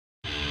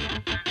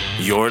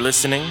You're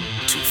listening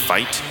to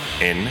Fight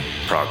in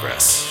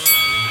Progress.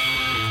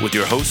 With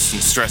your hosts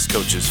and stress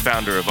coaches,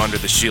 founder of Under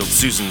the Shield,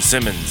 Susan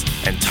Simmons,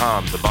 and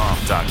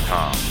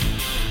TomTheBomb.com.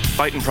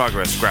 Fight in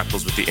Progress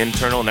grapples with the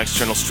internal and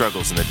external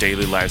struggles in the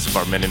daily lives of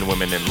our men and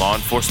women in law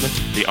enforcement,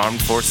 the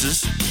armed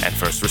forces, and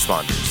first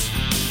responders.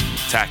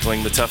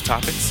 Tackling the tough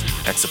topics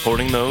and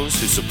supporting those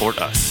who support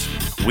us.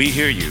 We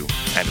hear you,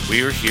 and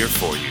we're here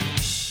for you.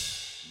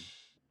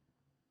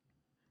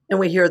 And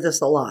we hear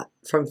this a lot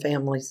from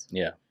families.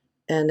 Yeah.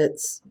 And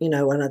it's,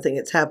 and I think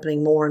it's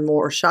happening more and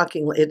more.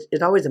 Shockingly,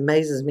 it always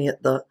amazes me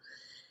at the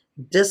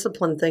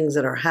discipline things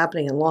that are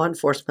happening in law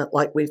enforcement.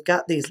 Like, we've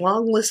got these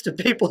long list of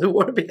people who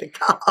want to be a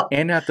cop.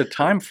 And at the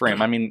time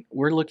frame, I mean,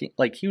 we're looking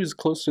like he was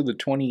close to the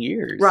 20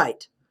 years.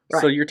 Right.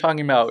 So you're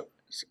talking about,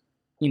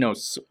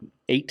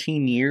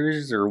 18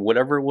 years or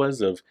whatever it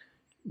was of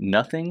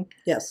nothing.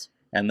 Yes.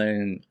 And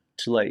then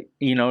to like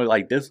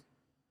this,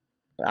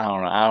 I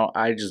don't know.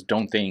 I just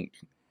don't think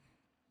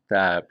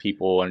that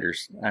people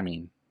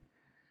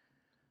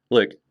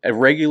look,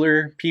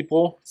 regular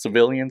people,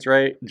 civilians,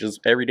 right?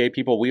 Just everyday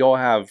people, we all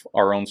have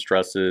our own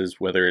stresses,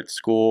 whether it's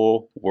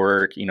school,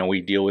 work,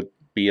 we deal with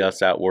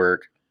BS at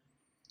work.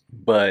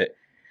 But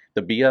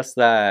the BS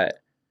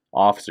that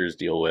officers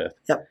deal with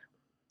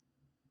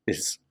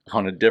is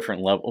on a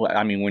different level.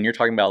 I mean, when you're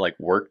talking about like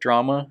work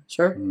drama,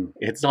 sure,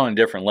 it's on a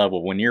different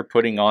level. When you're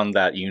putting on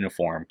that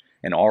uniform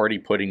and already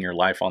putting your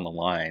life on the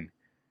line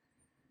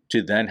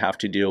to then have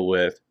to deal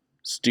with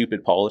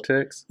stupid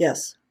politics.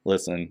 Yes.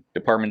 Listen,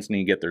 departments need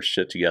to get their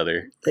shit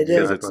together. They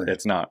do. Because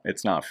it's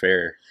not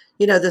fair.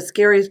 The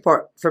scariest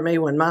part for me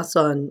when my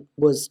son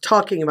was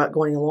talking about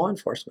going to law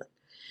enforcement,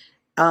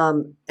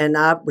 and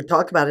I would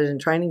talk about it in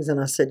trainings, and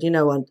I said,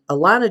 a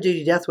line of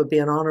duty death would be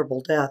an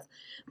honorable death.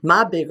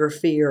 My bigger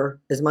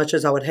fear, as much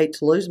as I would hate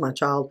to lose my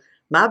child,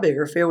 my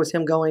bigger fear was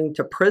him going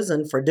to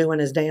prison for doing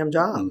his damn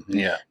job. Mm-hmm.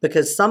 Yeah.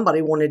 Because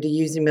somebody wanted to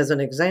use him as an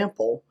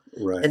example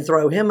and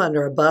throw him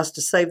under a bus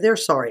to save their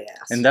sorry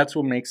ass. And that's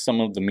what makes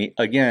some of the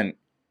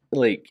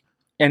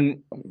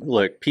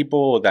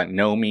people that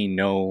know me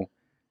know,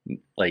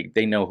 like,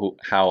 they know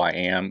how I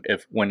am.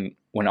 If when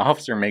an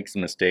officer makes a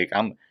mistake,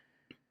 I'm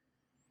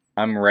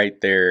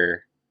right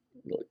there,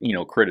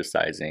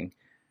 criticizing.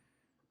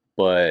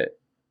 But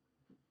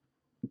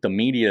the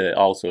media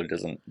also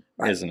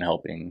isn't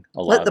helping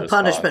a lot. Let of the this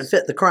punishment cause.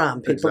 fit the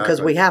crime, people,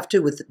 because we have to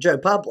with Joe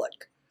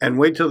Public. And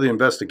wait till the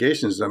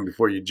investigation is done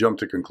before you jump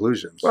to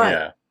conclusions. Right,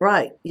 yeah.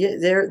 Right. Yeah,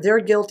 they're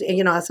guilty.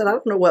 And, I said, I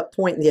don't know what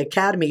point in the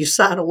academy you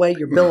sign away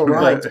your Bill of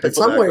Rights, but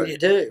somewhere you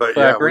do.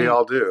 But we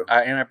all do.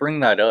 I bring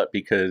that up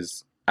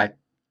because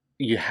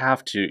you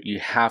have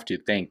to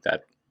think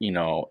that,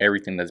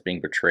 everything that's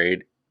being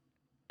portrayed,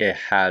 it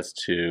has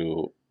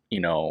to,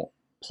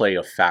 play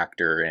a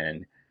factor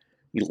in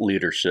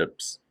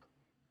leadership's,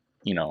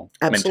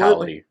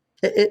 mentality.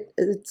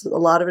 It's a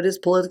lot of it is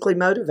politically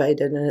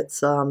motivated, and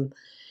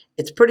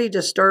it's pretty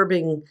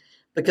disturbing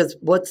because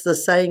what's the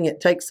saying? It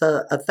takes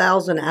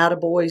 1,000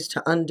 attaboys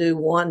to undo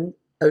one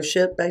oh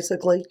shit,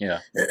 basically. Yeah.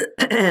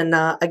 And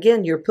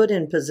again, you're put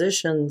in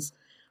positions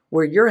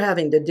where you're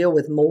having to deal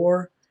with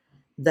more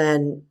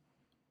than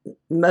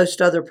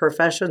most other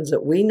professions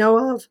that we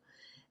know of.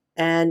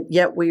 And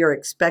yet we are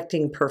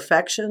expecting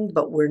perfection,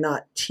 but we're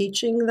not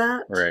teaching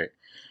that. Right.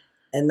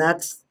 And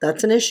that's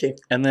an issue.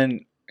 And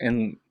then,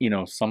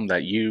 some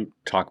that you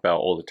talk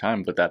about all the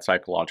time, but that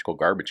psychological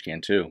garbage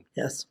can too.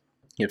 Yes.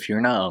 If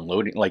you're not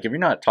unloading, like if you're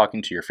not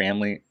talking to your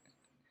family,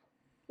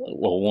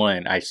 well,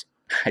 one, I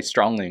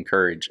strongly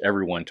encourage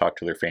everyone to talk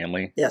to their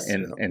family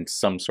in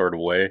some sort of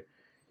way,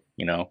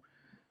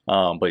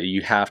 but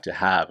you have to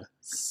have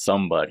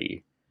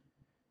somebody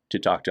to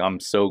talk to. I'm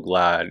so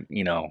glad,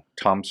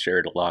 Tom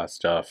shared a lot of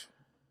stuff,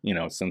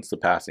 since the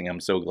passing. I'm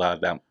so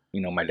glad that,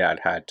 my dad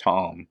had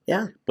Tom.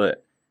 Yeah.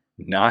 But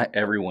not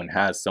everyone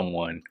has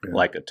someone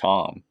like a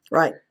Tom.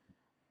 Right.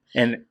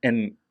 And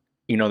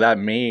that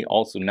may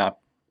also not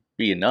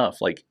be enough.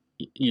 Like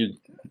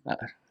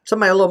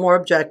somebody a little more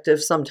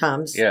objective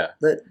sometimes. Yeah.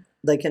 That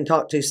they can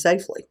talk to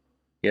safely.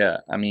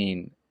 Yeah. I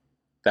mean,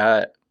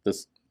 the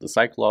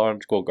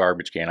psychological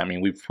garbage can. I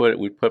mean, we put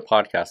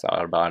podcasts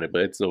out about it,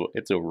 but it's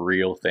a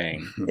real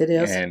thing. It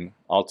is. And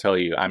I'll tell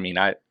you, I mean,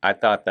 I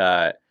thought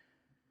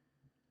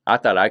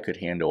I could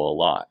handle a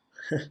lot.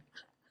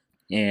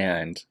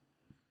 And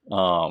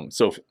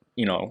so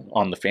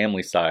on the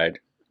family side,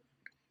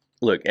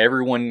 look,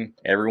 everyone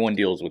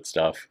deals with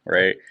stuff,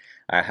 right?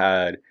 I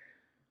had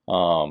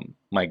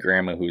my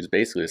grandma, who's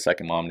basically a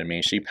second mom to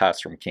me. She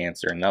passed from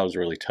cancer, and that was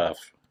really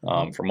tough.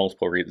 For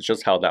multiple reasons,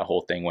 just how that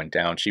whole thing went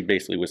down. She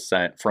basically was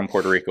sent from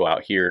Puerto Rico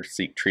out here to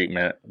seek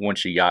treatment. Once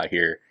she got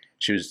here,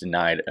 she was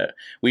denied.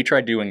 We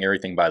tried doing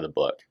everything by the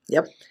book.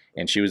 Yep.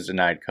 And she was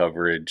denied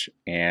coverage,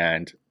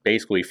 and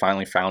basically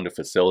finally found a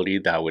facility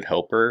that would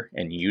help her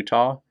in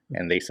Utah,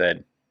 and they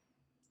said,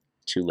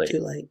 too late. Too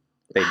late.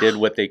 They did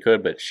what they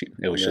could, but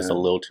it was just a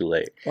little too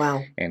late.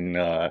 Wow. And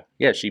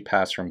she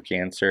passed from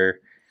cancer.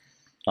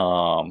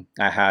 I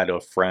had a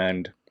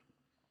friend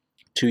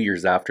 2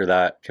 years after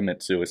that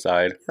commit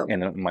suicide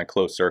in my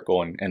close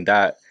circle, and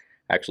that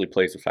actually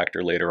plays a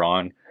factor later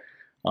on.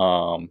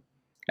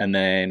 And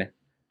then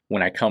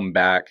when I come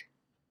back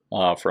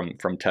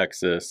from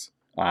Texas,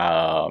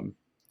 I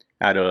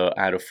had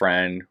a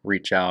friend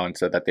reach out and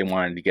said that they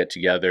wanted to get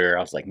together.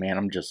 I was like, man,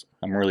 I'm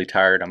really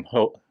tired.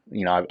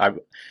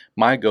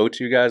 My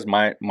go-to, guys,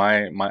 my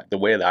the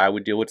way that I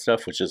would deal with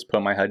stuff was just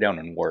put my head down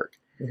and work.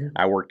 Mm-hmm.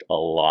 I worked a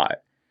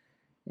lot,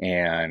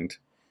 and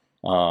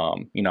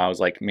I was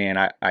like, man,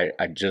 I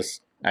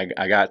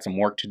got some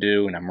work to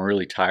do, and I'm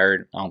really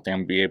tired. I don't think I'm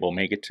gonna be able to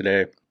make it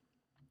today.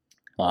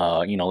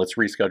 Let's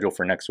reschedule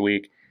for next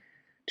week.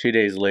 2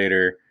 days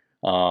later,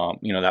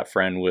 that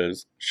friend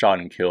was shot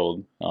and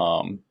killed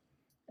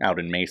out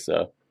in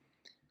Mesa.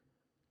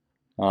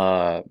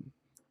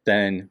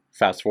 Then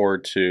fast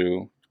forward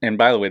to, and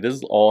by the way, this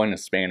is all in a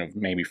span of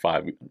maybe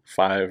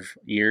 5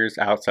 years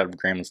outside of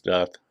Grandma's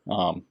death,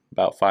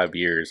 about 5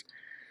 years.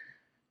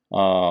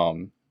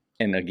 And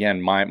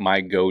again,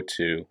 my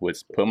go-to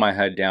was put my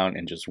head down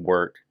and just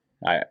work.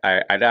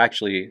 I'd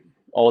actually,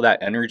 all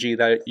that energy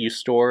that you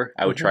store,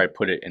 I would try to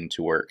put it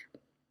into work.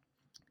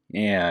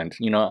 And,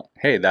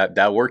 hey,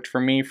 that worked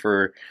for me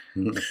for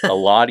a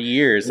lot of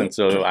years. And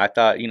so I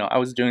thought, I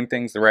was doing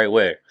things the right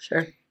way.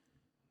 Sure.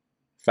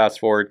 Fast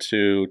forward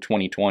to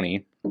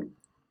 2020.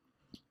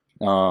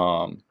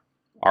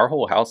 Our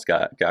whole house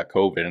got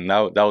COVID, and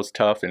that was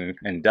tough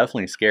and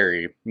definitely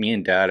scary. Me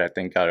and Dad, I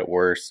think, got it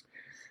worse.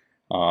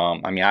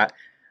 I'm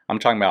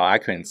talking about I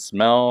couldn't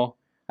smell.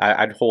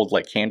 I'd hold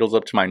like candles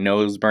up to my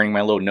nose, burning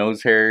my little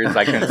nose hairs.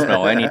 I couldn't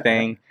smell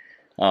anything.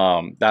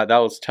 That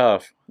was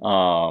tough.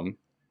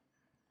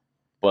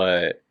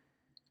 But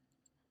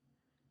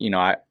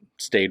I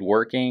stayed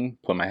working,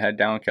 put my head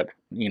down, kept,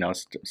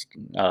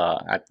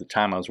 at the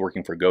time I was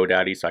working for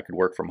GoDaddy, so I could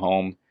work from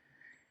home.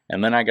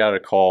 And then I got a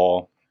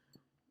call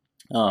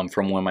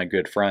from one of my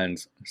good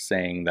friends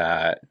saying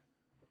that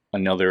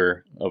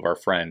another of our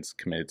friends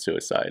committed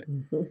suicide.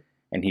 Mm-hmm.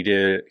 And he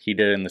did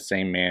it in the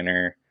same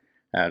manner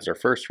as our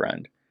first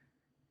friend.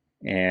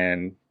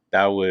 And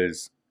that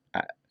was,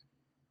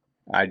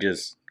 I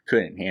just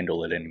couldn't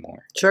handle it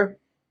anymore. Sure.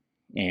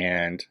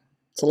 And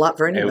it's a lot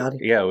for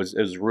anybody. It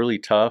was really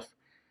tough.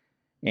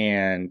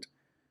 And,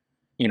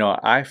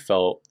 I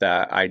felt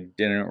that I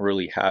didn't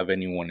really have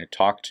anyone to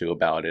talk to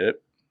about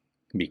it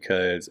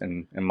because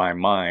in my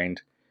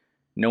mind,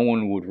 no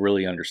one would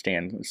really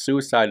understand.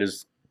 Suicide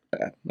is,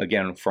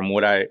 again, from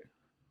what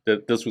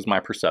this was my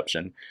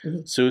perception.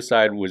 Mm-hmm.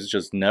 Suicide was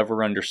just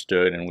never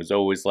understood and was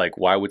always like,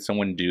 why would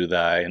someone do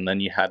that? And then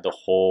you had the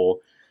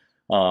whole,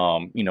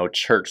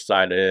 church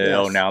side of it. Yes.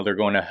 Oh, now they're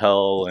going to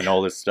hell and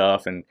all this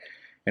stuff. And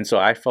so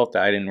I felt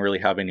that I didn't really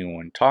have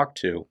anyone to talk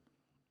to.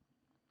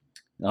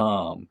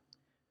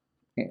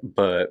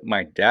 But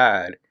my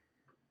dad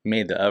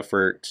made the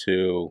effort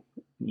to,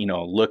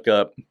 look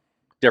up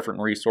different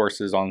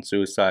resources on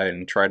suicide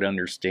and try to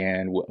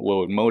understand what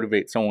would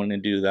motivate someone to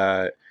do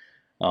that.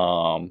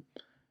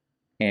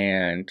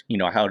 And,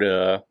 how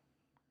to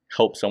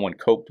help someone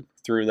cope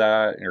through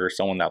that, or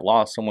someone that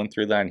lost someone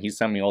through that. And he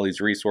sent me all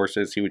these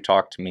resources. He would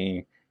talk to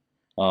me.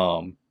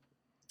 I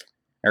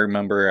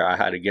remember I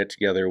had to get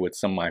together with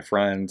some of my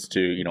friends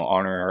to,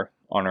 honor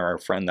our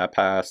friend that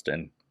passed.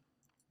 And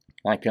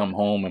I come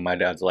home and my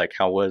dad's like,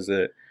 how was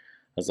it?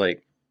 I was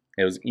like,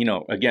 it was,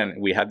 again,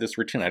 we had this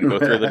routine. I'd go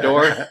through the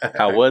door.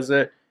 How was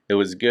it? It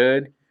was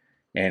good.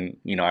 And,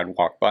 I'd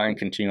walk by and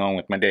continue on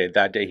with my day.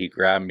 That day he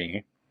grabbed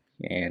me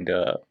and,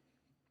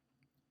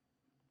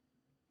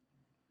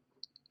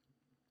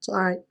 it's all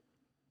right.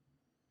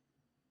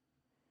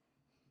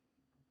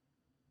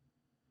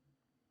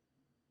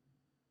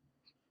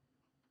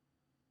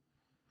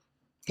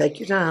 Take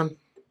your time.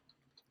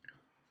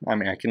 I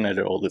mean, I can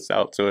edit all this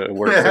out so it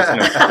works. There's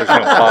no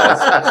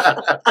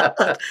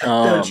pause.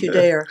 Don't you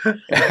dare.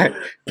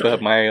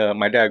 But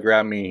my dad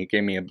grabbed me. He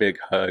gave me a big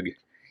hug,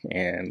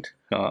 and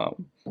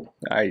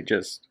I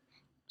just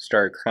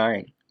started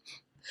crying.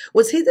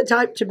 Was he the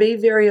type to be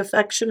very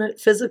affectionate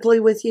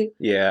physically with you?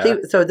 Yeah.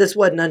 So this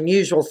wasn't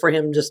unusual for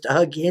him just to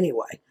hug you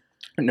anyway?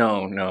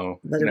 No.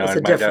 But it was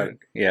a different.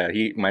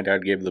 My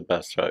dad gave the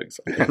best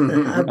hugs.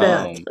 I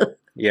bet.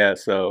 Yeah,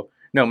 so...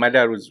 No, my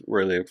dad was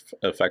really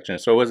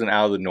affectionate, so it wasn't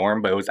out of the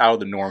norm, but it was out of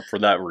the norm for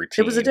that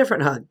routine. It was a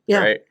different hug,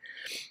 yeah.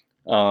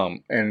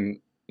 Right? And,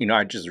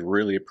 I just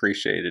really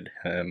appreciated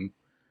him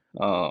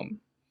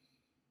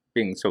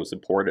being so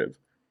supportive.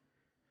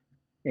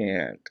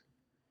 And,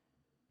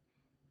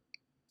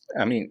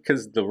 I mean,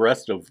 because the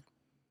rest of,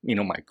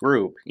 my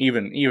group,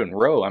 even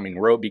Ro,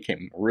 Ro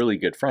became really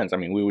good friends. I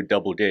mean, we would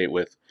double date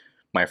with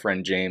my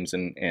friend James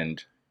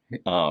and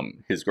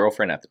his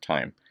girlfriend at the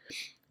time.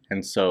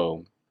 And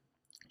so...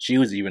 she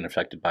was even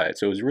affected by it.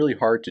 So it was really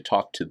hard to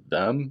talk to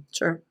them,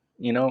 sure,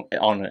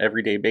 on an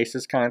everyday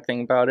basis kind of thing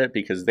about it,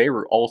 because they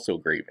were also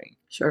grieving.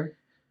 Sure.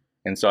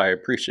 And so I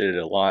appreciated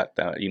a lot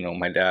that,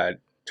 my dad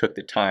took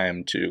the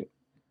time to,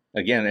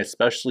 again,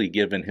 especially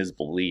given his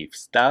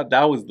beliefs, that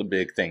was the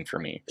big thing for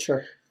me.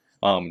 Sure.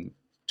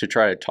 To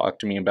try to talk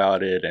to me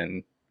about it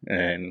and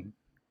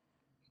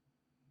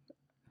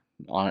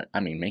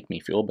make me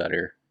feel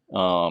better.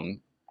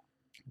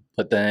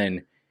 But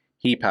then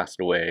he passed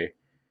away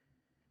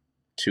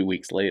 2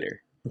 weeks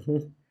later.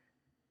 Mm-hmm.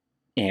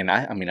 And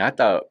I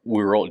thought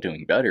we were all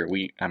doing better.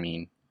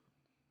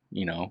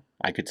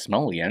 I could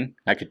smell again.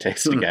 I could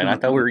taste again. I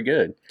thought we were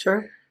good.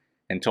 Sure.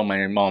 Until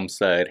my mom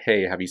said,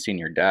 "Hey, have you seen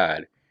your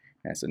dad?"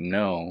 And I said,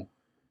 "No."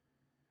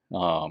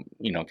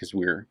 Because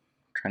we were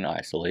trying to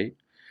isolate.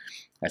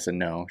 I said,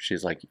 "No."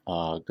 She's like,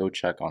 "Go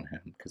check on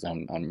him because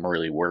I'm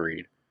really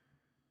worried."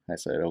 I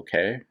said,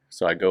 "Okay."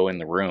 So I go in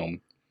the room,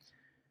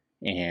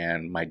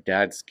 and my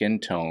dad's skin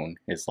tone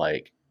is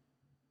like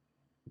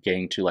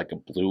getting to like a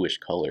bluish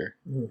color.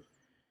 Mm.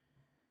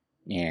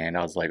 And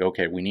I was like,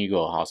 "Okay, we need to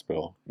go to the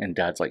hospital." And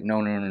Dad's like,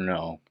 "No, no, no,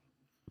 no."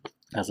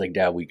 I was like,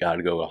 "Dad, we got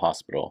to go to the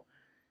hospital."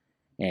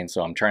 And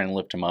so I'm trying to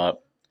lift him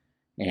up.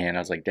 And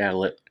I was like, "Dad,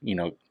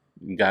 you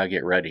got to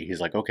get ready."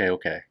 He's like, "Okay,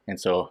 okay." And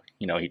so,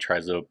 he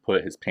tries to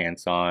put his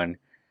pants on,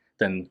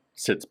 then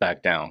sits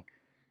back down.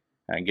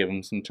 I give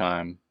him some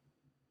time.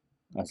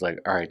 I was like,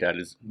 "All right, Dad,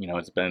 it's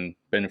been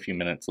a few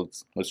minutes.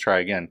 Let's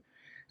try again."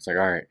 It's like,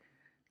 "All right,"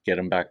 get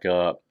him back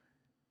up.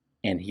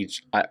 And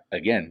he's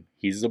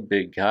a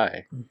big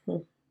guy.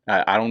 Mm-hmm.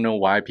 I don't know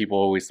why people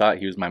always thought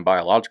he was my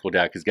biological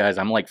dad, because guys,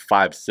 I'm like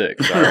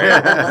 5'6", all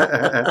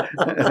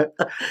right?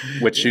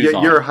 With shoes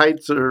on. Your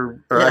heights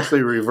are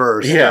actually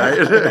reversed. Yeah,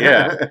 right?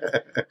 yeah.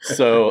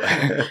 So,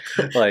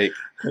 like,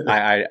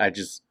 I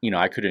just,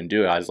 I couldn't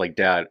do it. I was like,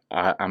 "Dad,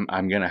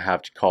 I'm gonna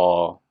have to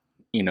call,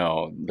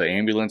 the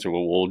ambulance, or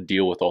we'll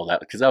deal with all that,"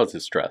 because that was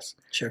his stress.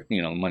 Sure.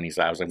 Money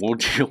side. I was like, "We'll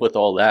deal with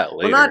all that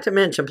later." Well, not to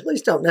mention,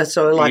 police don't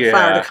necessarily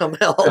fire to come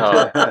help.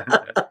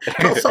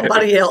 Call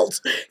somebody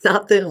else,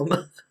 not them.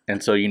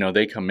 And so,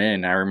 they come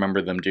in. I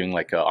remember them doing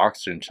like an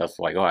oxygen test,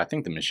 like, "Oh, I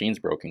think the machine's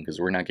broken because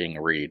we're not getting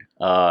a read."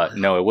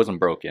 No, it wasn't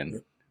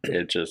broken.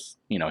 It just,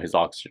 his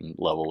oxygen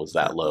level was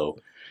that low.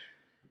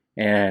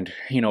 And,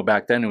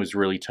 back then it was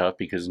really tough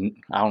because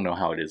I don't know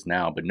how it is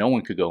now, but no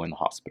one could go in the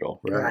hospital.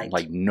 Right.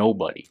 Like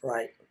nobody.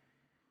 Right.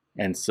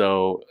 And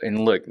so,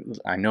 and look,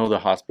 I know the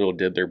hospital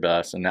did their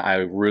best, and I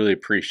really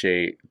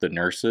appreciate the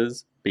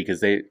nurses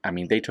because they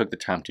took the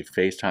time to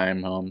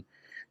FaceTime him.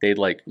 They'd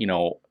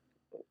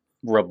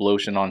rub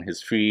lotion on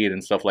his feet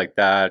and stuff like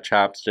that,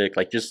 chapstick,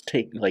 just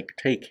take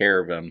care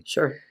of him.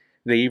 Sure.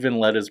 They even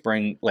let us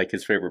bring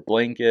his favorite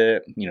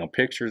blanket,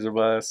 pictures of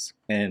us,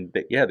 and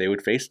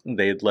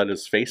they'd let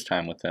us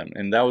FaceTime with him,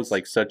 and that was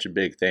such a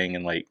big thing,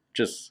 and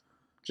just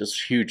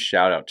huge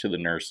shout out to the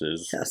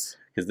nurses. Yes.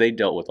 Because they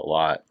dealt with a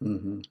lot.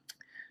 Mm-hmm.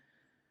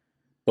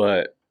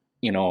 But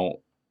I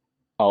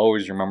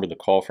always remember the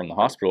call from the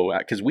hospital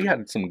because we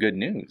had some good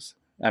news.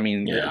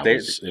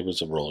 It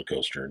was a roller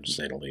coaster, to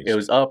say the least. It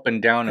was up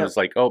and down. It was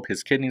like, "Oh,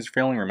 his kidneys are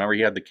failing." Remember,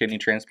 he had the kidney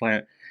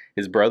transplant.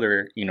 His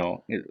brother,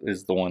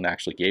 is the one that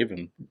actually gave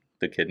him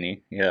the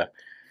kidney. Yeah.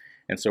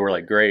 And so we're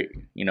like, great.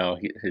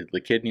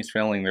 The kidney's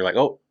failing. They're like,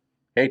 "Oh,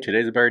 hey,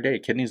 today's a better day.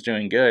 Kidney's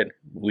doing good.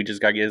 We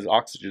just got to get his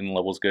oxygen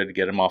levels good to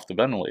get him off the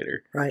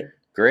ventilator." Right.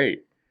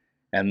 Great.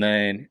 And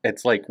then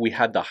it's like we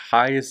had the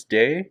highest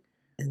day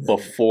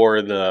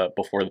before the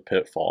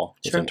pitfall.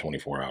 Within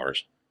 24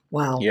 hours.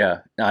 Wow.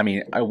 Yeah.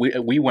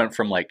 We went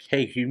from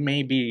hey, we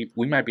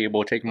might be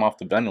able to take him off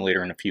the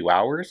ventilator in a few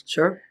hours.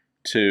 Sure.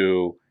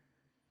 To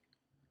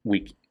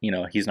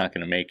he's not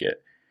going to make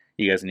it.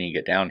 You guys need to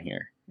get down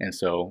here. And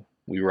so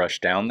we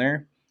rushed down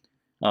there.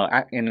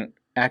 And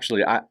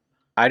actually,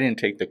 I didn't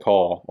take the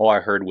call. All I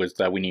heard was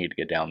that we needed to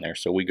get down there.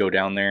 So we go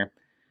down there.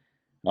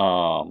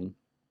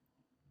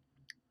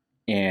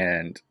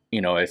 And,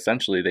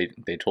 essentially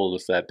they told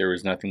us that there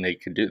was nothing they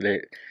could do.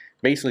 They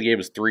basically gave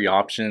us 3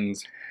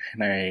 options,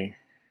 and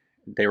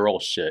they were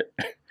all shit.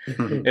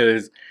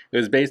 It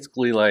was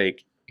basically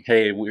like,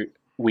 "Hey,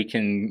 we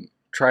can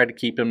try to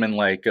keep him in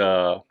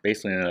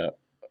basically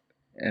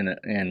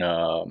in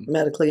a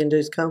medically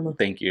induced coma."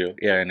 Thank you.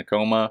 Yeah, in a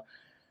coma,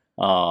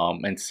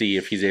 and see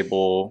if he's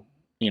able,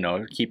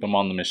 keep him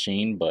on the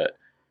machine, but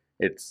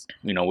it's,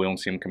 we don't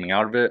see him coming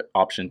out of it.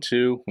 Option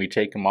 2, we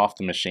take him off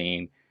the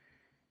machine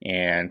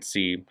and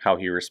see how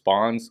he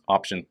responds.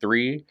 Option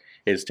 3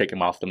 is take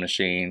him off the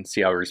machine,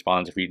 see how he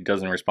responds. If he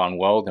doesn't respond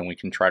well, then we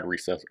can try to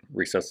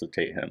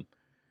resuscitate him.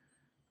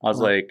 I was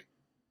like,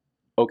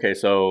 okay,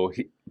 so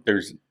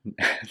there's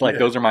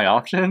those are my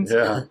options.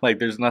 Yeah.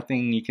 There's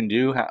nothing you can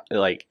do.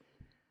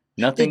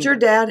 Nothing. Did your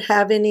dad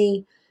have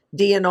any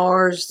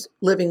DNRs,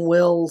 living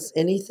wills,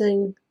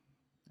 anything?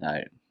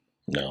 No.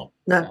 No.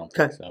 I don't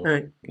Okay. think so. All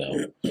right.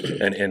 No.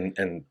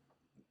 And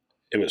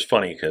it was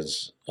funny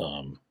because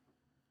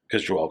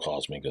Joel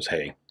calls me and goes,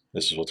 "Hey,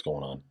 this is what's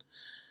going on."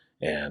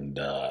 And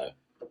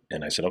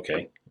I said,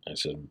 "Okay." I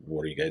said,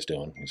 "What are you guys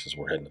doing?" He says,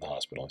 "We're heading to the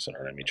hospital." I said,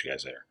 "All right, I'll meet you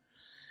guys there."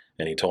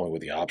 And he told me what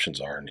the options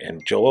are.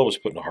 And Joel was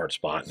put in a hard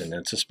spot. And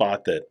it's a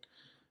spot that,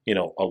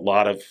 a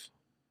lot of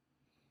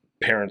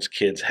parents'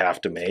 kids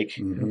have to make,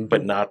 Mm-hmm.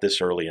 but not this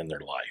early in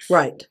their life.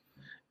 Right.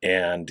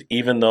 And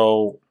even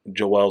though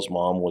Joel's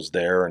mom was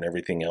there and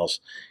everything else,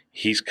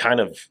 he's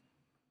kind of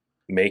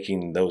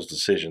making those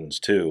decisions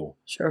too.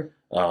 Sure.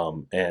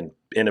 And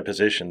in a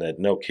position that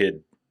no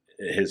kid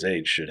his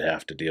age should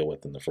have to deal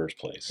with in the first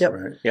place. Yep.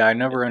 Right. Yeah, I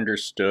never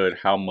understood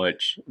how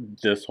much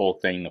this whole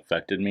thing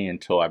affected me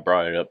until I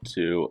brought it up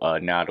to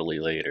Natalie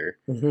later.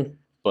 Mm-hmm.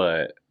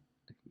 But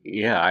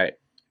yeah,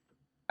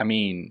 I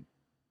mean,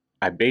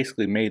 I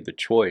basically made the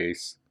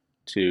choice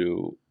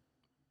to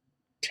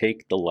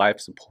take the life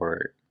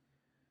support,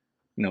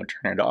 turn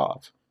it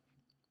off.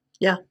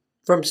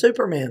 From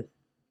Superman.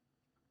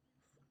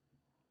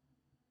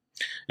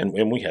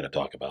 And we had to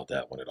talk about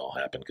that when it all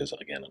happened because,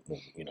 again,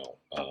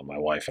 my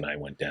wife and I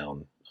went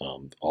down,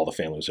 all the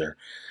family was there.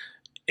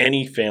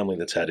 Any family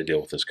that's had to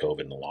deal with this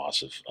COVID and the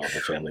loss of a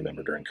family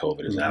member during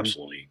COVID is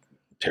absolutely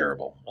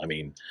terrible. I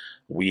mean,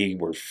 we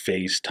were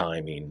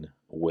FaceTiming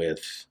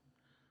with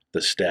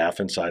the staff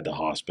inside the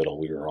hospital.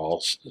 We were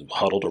all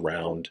huddled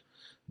around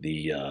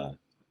the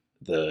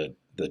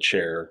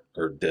chair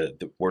or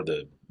where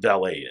the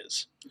valet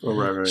is. Oh,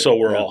 right. So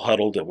we're all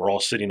huddled and we're all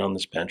sitting on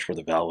this bench where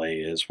the valet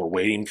is. We're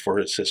waiting for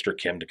his sister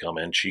Kim to come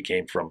in. She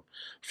came from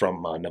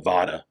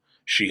Nevada.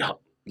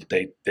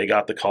 They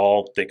got the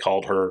call. They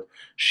called her.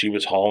 She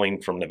was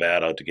hauling from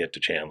Nevada to get to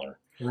Chandler.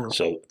 Wow.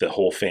 So the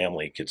whole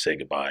family could say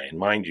goodbye. And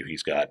mind you,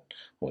 he's got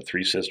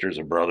 3 sisters,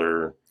 a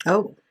brother.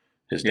 Oh,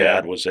 His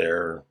dad was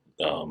there.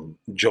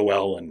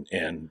 Joel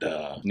and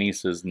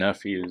Nieces,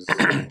 nephews.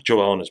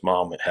 Joel and his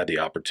mom had the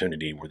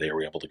opportunity where they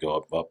were able to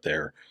go up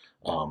there.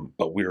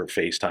 But we were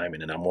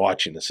FaceTiming, and I'm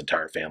watching this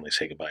entire family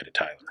say goodbye to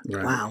Tyler.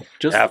 Right. wow.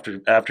 Just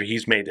After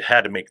he's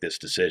had to make this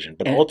decision.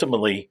 But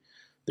ultimately,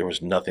 there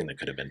was nothing that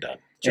could have been done.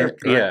 Sure.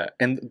 Yeah,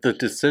 and the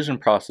decision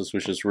process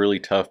was just really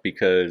tough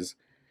because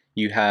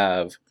you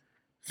have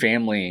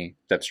family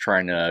that's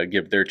trying to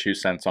give their 2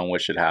 cents on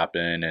what should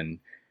happen and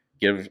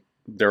give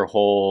their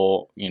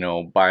whole,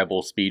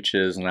 Bible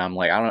speeches, and I'm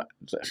like,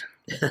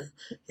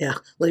 Yeah,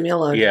 leave me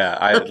alone.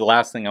 the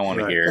last thing I want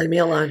to Right. hear. Leave me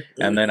alone.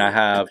 And then I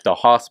have the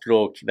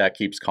hospital that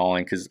keeps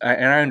calling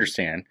and I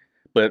understand,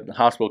 but the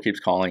hospital keeps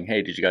calling.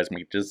 Hey, did you guys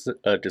make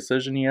a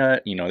decision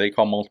yet? They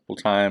call multiple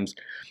times.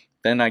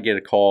 Then I get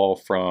a call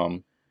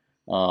from,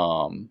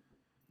 I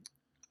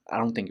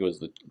don't think it was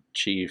the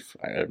chief,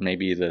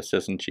 maybe the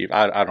assistant chief.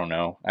 I don't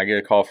know. I get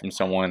a call from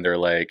someone. They're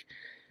like,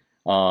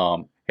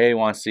 hey,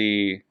 want to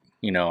see,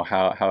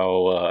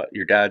 how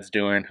your dad's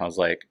doing? I was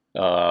like,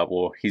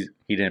 well, he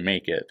didn't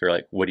make it. They're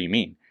like, what do you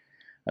mean?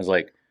 I was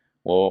like,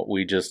 well,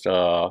 we just,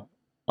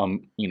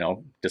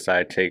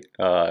 decided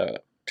to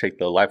take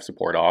the life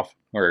support off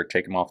or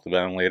take him off the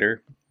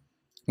ventilator.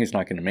 He's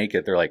not going to make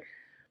it. They're like,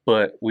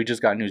 but we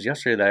just got news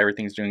yesterday that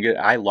everything's doing good.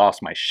 I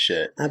lost my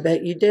shit. I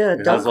bet you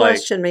did. I Don't was like-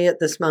 question me at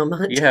this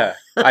moment. Yeah,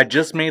 I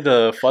just made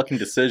the fucking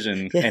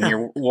decision,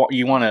 and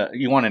you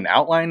want an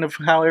outline of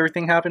how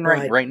everything happened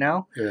right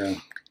now. Yeah.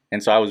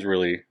 And so I was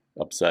really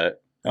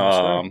upset. I'm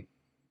sure.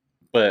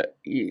 But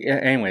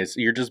anyways,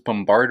 you're just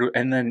bombarded,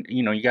 and then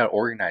you got to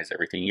organize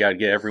everything. You got to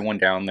get everyone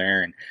down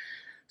there, and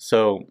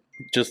so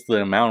just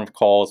the amount of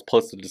calls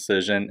plus the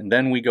decision, and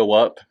then we go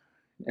up,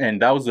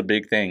 and that was the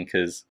big thing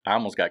because I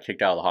almost got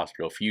kicked out of the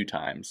hospital a few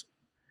times.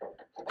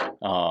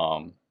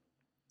 I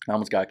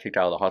almost got kicked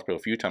out of the hospital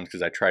a few times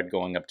because I tried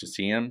going up to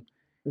see him,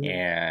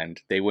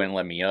 and they wouldn't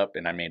let me up,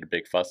 and I made a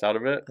big fuss out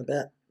of it. I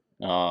bet.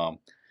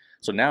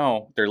 So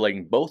now they're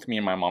letting both me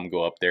and my mom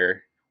go up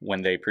there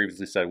when they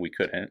previously said we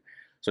couldn't.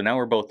 So now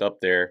we're both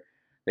up there.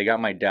 They got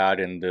my dad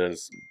in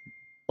this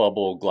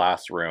bubble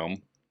glass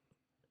room.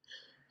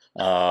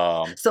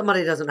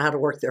 Somebody doesn't know how to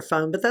work their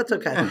phone, but that's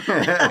okay.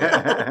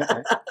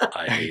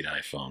 I hate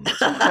iPhone.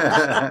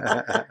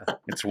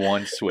 It's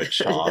one switch,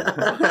 Tom.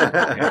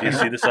 Do you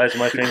see the size of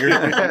my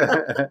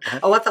finger?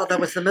 Oh, I thought that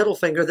was the middle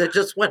finger that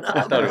just went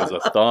I up. thought it was a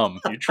thumb.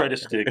 You try to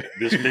stick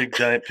this big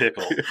giant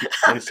pickle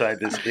inside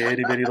this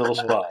itty bitty little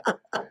spot.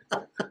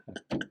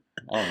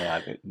 I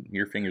don't know.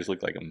 Your fingers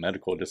look like a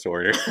medical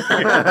disorder.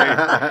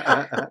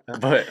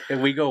 But if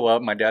we go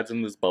up, my dad's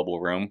in this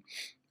bubble room.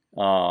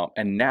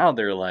 And now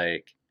they're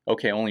like,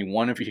 okay, only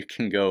one of you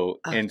can go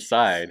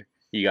inside.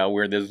 You got to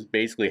wear this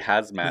basically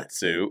hazmat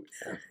suit,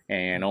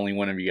 and only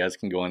one of you guys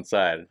can go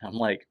inside. I'm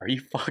like, are you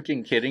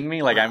fucking kidding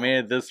me? Like, I made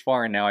it this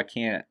far, and now I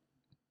can't,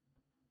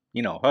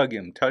 hug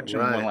him, touch him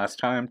one last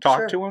time,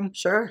 talk to him.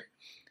 Sure.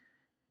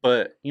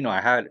 But,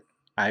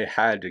 I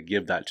had to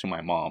give that to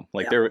my mom.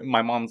 Like,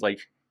 my mom's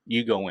like,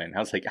 you go in. I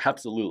was like,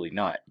 absolutely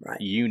not.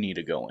 Right. You need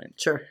to go in.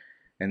 Sure.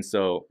 And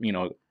so,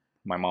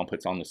 my mom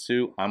puts on the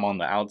suit, I'm on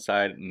the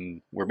outside,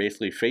 and we're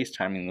basically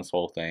FaceTiming this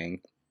whole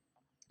thing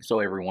so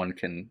everyone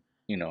can,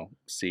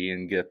 see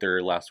and get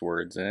their last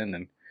words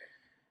in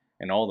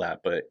and all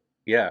that. But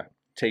yeah,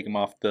 take him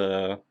off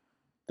the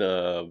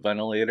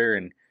ventilator,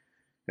 and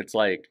it's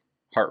like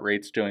heart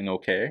rate's doing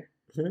okay.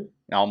 Mm-hmm.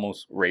 It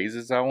almost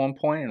raises at one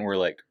point, and we're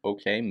like,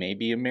 okay,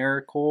 maybe a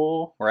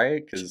miracle,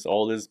 right? Because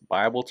all this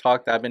Bible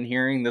talk that I've been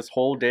hearing this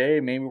whole day,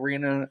 maybe we're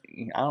gonna,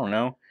 I don't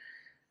know.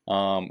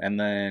 And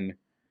then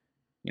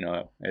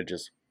it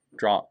just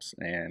drops,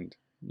 and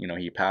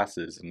he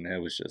passes, and it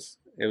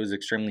was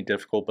extremely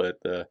difficult. But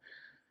the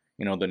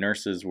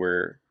nurses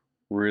were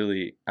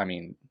really,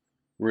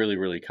 really,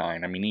 really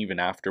kind. Even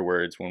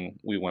afterwards, when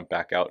we went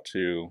back out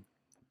to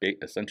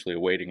essentially a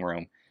waiting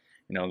room,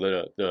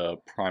 the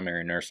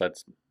primary nurse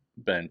that's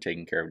been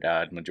taking care of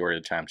Dad majority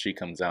of the time, she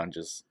comes out and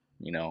just,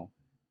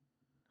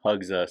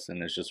 hugs us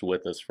and is just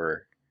with us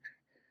for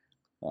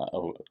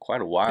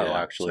quite a while,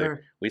 Yeah, actually.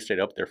 sure. We stayed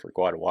up there for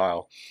quite a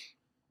while.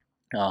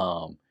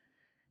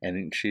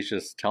 And she's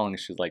just telling us,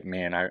 she's like,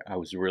 man, I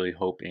was really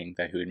hoping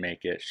that he would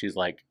make it. She's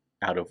like,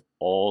 out of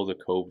all the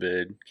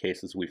COVID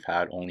cases we've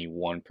had, only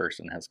one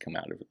person has come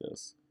out of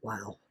this.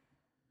 Wow.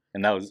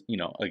 And that was,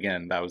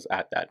 again, that was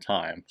at that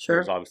time. Sure.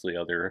 There's obviously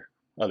other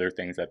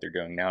things that they're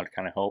doing now to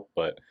kind of help,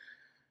 but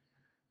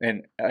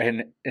and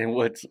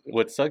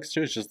what sucks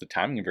too is just the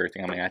timing of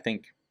everything. I mean, I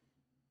think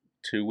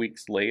 2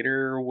 weeks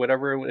later or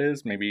whatever it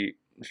is, maybe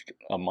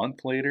a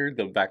month later,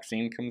 the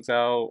vaccine comes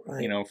out,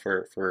 Right.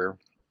 for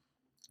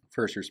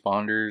first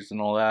responders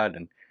and all that,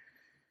 and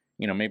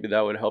maybe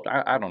that would help.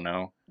 I don't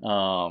know.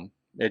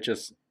 It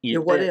just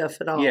What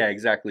if at all? Yeah,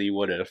 exactly.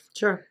 What if?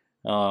 Sure.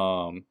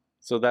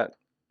 So that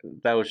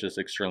was just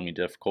extremely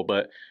difficult.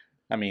 But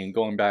I mean,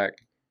 going back,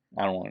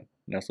 I don't want to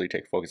necessarily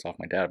take focus off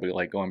my dad, but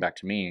like going back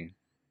to me,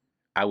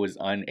 I was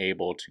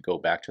unable to go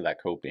back to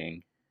that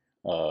coping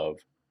of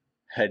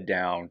head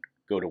down,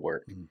 go to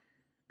work,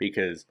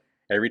 because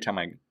every time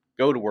I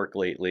go to work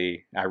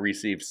lately, I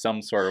receive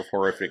some sort of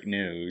horrific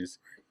news,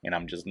 and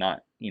I'm just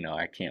not,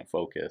 I can't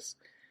focus.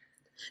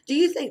 Do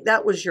you think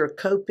that was your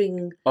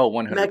coping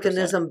 100%.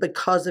 mechanism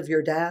because of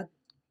your dad?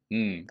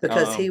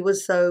 Because he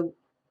was so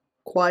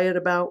quiet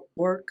about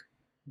work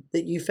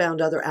that you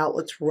found other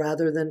outlets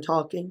rather than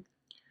talking?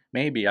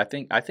 Maybe. I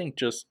think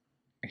just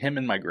him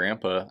and my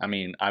grandpa, I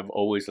mean, I've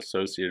always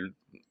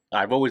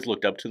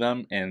looked up to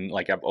them, and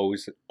like I've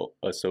always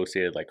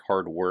associated like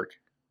hard work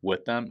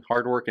with them,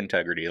 hard work,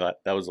 integrity.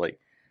 That was like,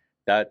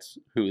 that's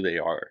who they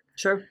are.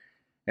 Sure.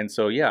 And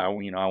so, yeah,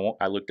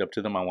 I looked up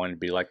to them. I wanted to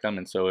be like them.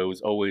 And so it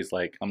was always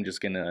like, I'm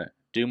just going to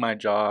do my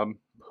job,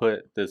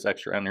 put this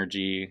extra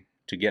energy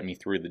to get me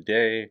through the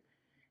day,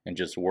 and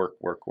just work.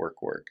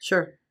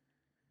 Sure.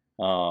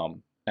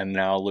 And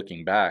now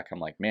looking back, I'm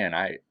like, man,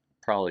 I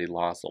probably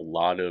lost a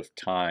lot of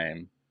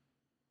time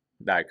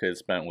that I could have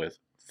spent with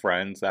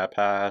friends that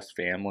passed,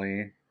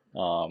 family,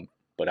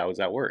 but I was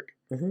at work.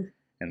 Mm-hmm.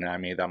 And I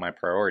made that my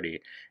priority.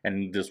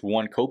 And this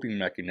one coping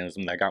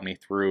mechanism that got me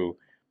through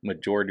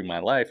majority of my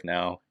life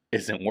now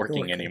isn't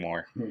working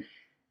anymore.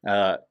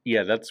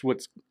 Yeah, that's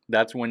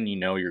when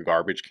your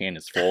garbage can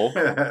is full.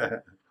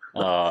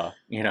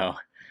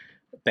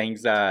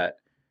 Things that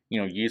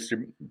used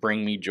to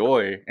bring me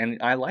joy, and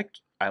I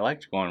liked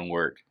going to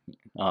work.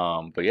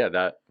 But yeah,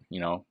 that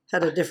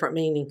Had a different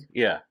meaning.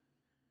 yeah.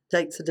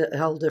 Takes a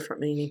whole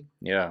different meaning.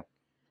 Yeah.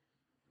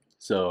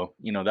 So,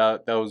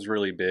 that was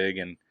really big,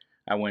 and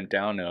I went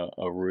down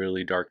a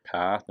really dark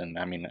path. And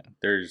I mean,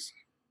 there's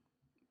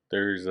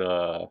things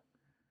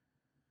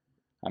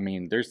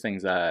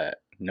that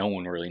no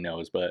one really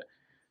knows, but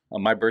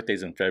my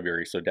birthday's in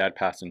February, so Dad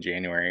passed in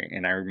January,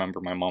 and I remember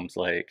my mom's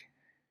like,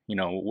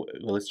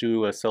 let's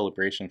do a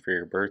celebration for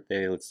your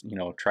birthday. Let's,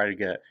 try to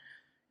get,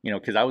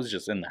 because I was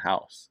just in the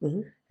house.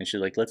 Mm-hmm. And she's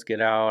like, let's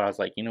get out. I was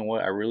like, you know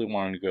what? I really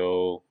wanted to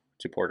go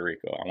to Puerto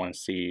Rico. I want to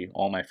see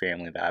all my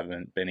family that I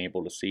haven't been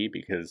able to see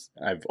because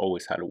I've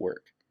always had to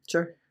work.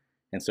 Sure.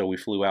 And so we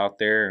flew out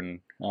there,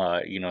 and,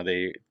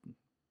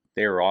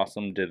 they were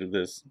awesome, did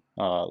this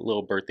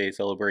little birthday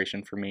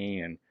celebration for me,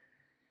 and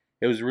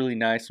it was really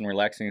nice and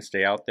relaxing to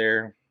stay out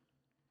there.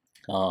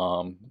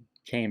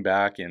 Came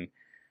back, and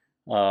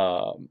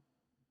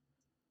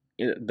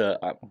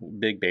the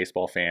big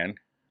baseball fan.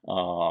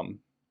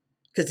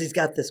 Because he's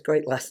got this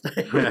great last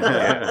name.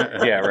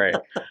 Yeah, right.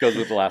 Goes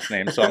with the last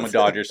name. So I'm a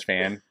Dodgers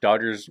fan.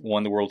 Dodgers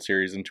won the World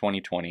Series in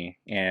 2020,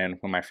 and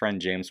when my friend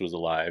James was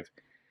alive,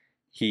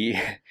 he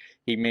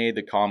made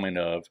the comment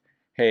of,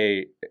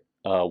 "Hey,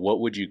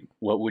 what would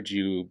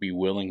you be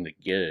willing to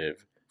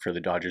give for the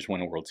Dodgers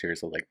win a World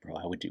Series?" I was like, "Bro,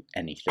 I would do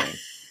anything."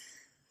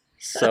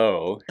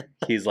 So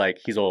he's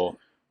all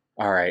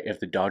right, if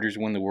the Dodgers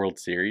win the World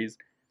Series,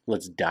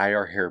 let's dye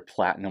our hair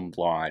platinum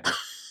blonde.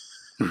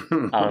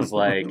 I was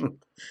like,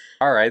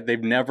 all right,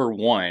 they've never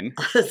won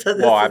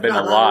while I've been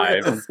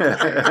alive.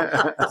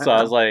 So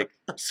I was like,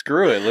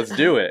 screw it, let's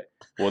do it.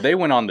 Well, they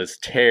went on this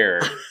tear,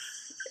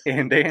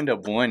 and they end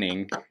up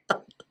winning.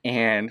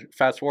 And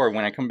fast forward,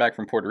 when I come back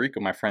from Puerto Rico,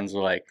 my friends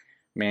are like,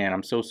 man,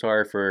 I'm so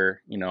sorry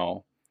for,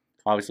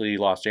 obviously you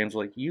lost James.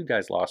 Like, you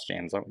guys lost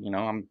James.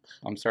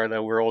 I'm sorry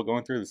that we're all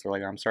going through this. They're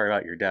like, I'm sorry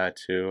about your dad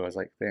too. I was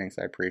like, thanks,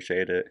 I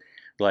appreciate it.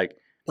 Like,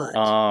 But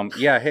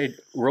yeah, hey,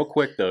 real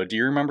quick though, do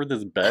you remember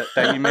this bet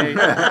that you made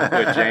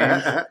with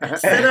James?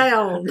 sit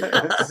down.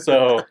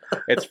 So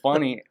it's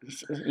funny,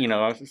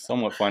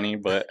 somewhat funny,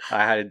 but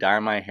I had to dye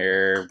my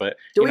hair. But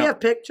Do we have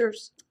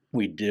pictures?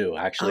 we do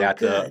actually Oh, at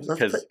good. the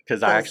Let's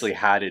because I actually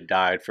had it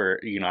dyed for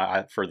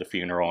for the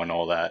funeral and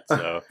all that.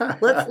 So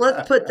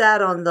Let's put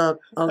that on the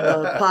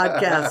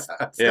podcast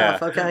stuff, Yeah.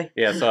 okay?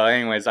 yeah. So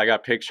anyways, I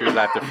got pictures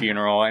at the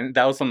funeral, and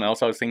that was something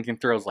else I was thinking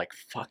through. I was like,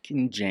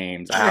 fucking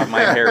James, I have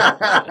my hair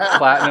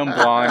platinum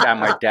blonde at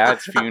my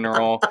dad's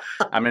funeral.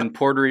 I'm in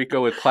Puerto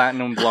Rico with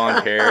platinum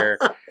blonde hair.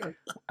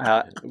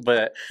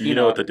 But You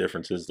know what the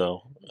difference is,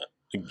 though?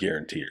 I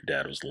guarantee your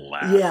dad was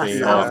laughing.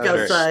 Yes, I was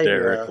gonna say,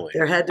 hysterically.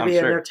 There had to I'm be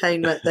sure.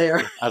 entertainment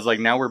there. I was like,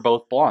 now we're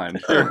both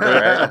blonde.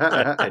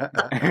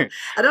 Right?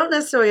 I don't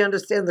necessarily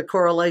understand the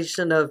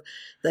correlation of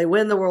they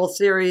win the World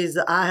Series,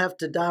 I have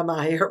to dye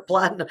my hair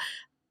platinum.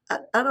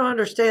 I don't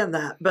understand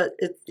that, but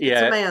it's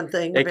Yeah, a man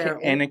thing,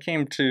 apparently. and it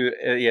came to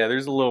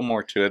there's a little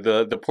more to it.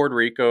 The Puerto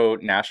Rico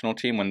national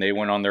team, when they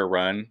went on their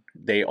run,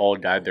 they all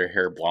dyed their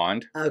hair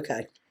blonde.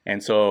 Okay.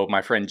 And so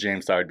my friend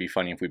James thought it'd be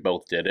funny if we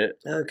both did it,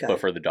 Okay. but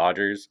for the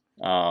Dodgers,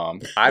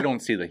 I don't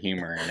see the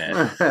humor in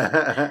it.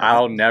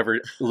 I'll never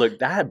look,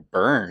 that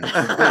burned.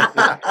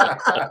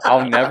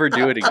 I'll never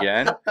do it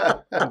again.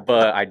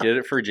 But I did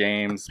it for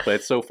James. But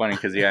it's so funny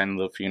because in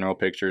the funeral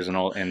pictures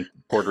and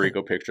Puerto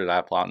Rico pictures, I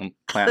have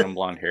platinum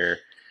blonde hair.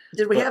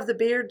 Did we have the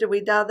beard? Did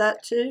we dye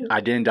that too? I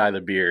didn't dye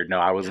the beard. No,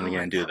 I wasn't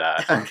going to do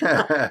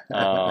that.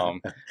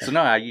 So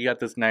no, you got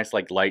this nice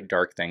like light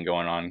dark thing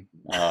going on.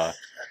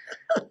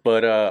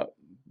 But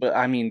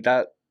I mean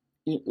that.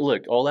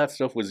 Look, all that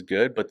stuff was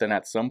good, but then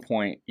at some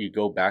point you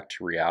go back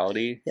to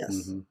reality.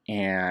 Yes.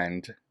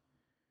 And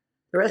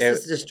The rest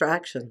is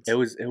distractions. it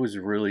was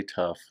really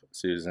tough,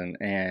 Susan,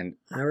 and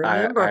I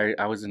remember.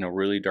 I was in a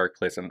really dark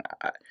place, and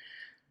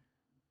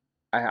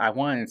I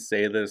want to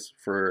say this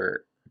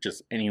for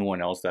just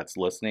anyone else that's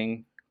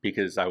listening,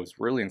 because I was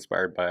really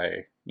inspired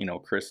by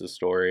Chris's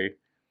story,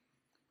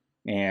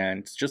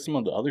 and just some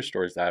of the other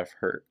stories that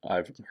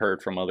I've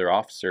heard from other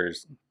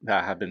officers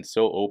that have been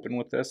so open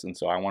with this, and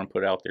so I want to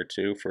put it out there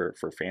too for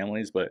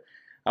families. But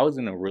I was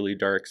in a really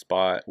dark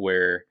spot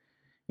where,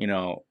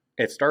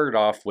 it started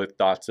off with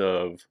thoughts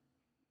of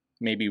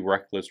maybe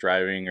reckless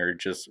driving or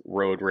just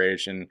road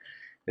rage, and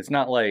it's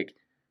not like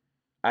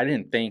I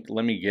didn't think,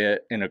 let me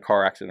get in a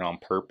car accident on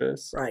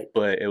purpose. Right.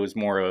 But it was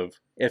more of,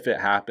 if it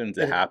happens,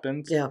 it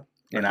happens. Yeah.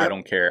 And I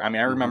don't care. I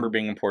mean, I remember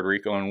being in Puerto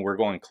Rico and we're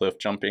going cliff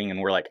jumping and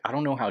we're like, I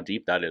don't know how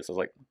deep that is. I was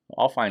like,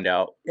 I'll find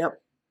out.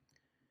 Yep.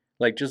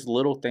 Like just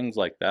little things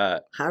like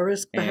that. High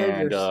risk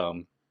behaviors.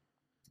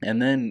 And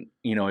then,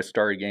 it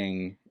started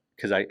getting,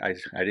 because I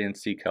didn't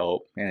seek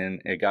help,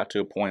 and it got to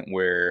a point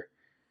where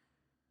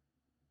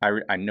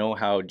I know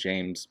how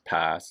James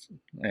passed,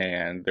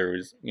 and there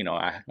was,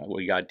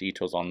 we got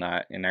details on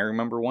that. And I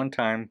remember one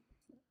time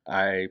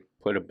I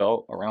put a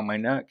belt around my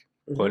neck,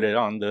 put it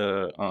on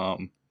the,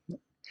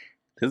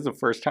 this is the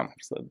first time I've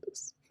said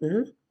this.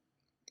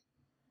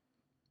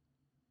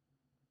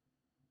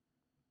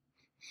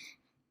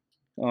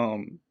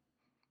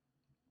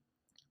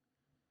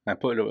 I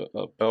put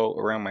a belt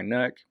around my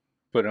neck,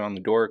 put it on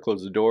the door,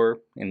 close the door,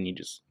 and you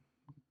just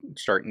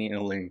start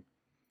kneeling.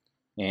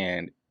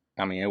 And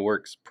I mean, it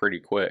works pretty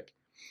quick.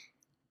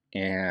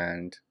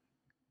 And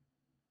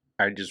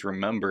I just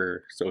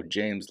remember, so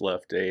James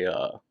left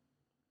a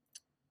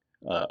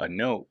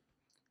note,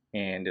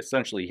 and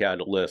essentially he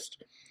had a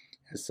list.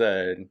 It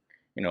said,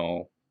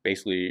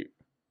 basically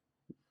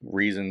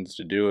reasons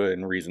to do it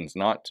and reasons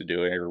not to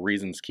do it, or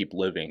reasons keep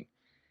living.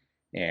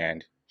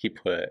 And he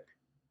put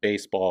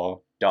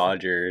baseball,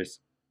 Dodgers,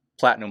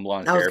 platinum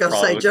blonde hair.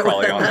 Was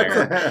probably on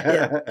there.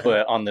 Yeah.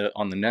 But on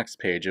the next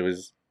page, it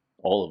was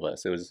all of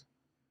us. It was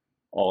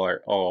all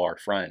our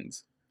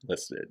friends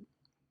listed.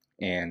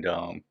 And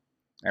I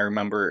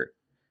remember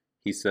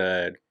he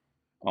said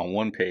on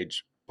one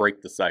page,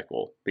 break the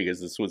cycle, because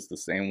this was the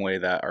same way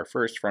that our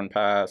first friend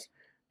passed,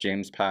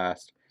 James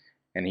passed,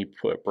 and he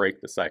put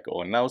break the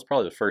cycle. And that was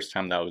probably the first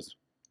time that I was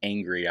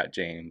angry at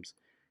James,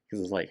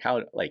 because it's like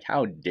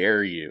how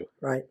dare you?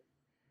 Right.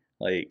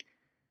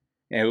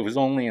 And it was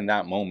only in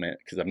that moment,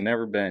 because I've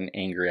never been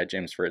angry at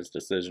James for his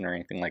decision or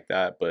anything like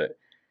that, but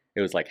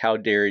it was like, how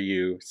dare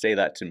you say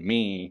that to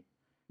me?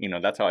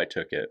 That's how I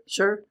took it.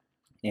 Sure.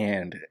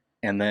 And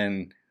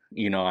then,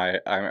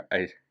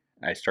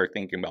 I start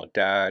thinking about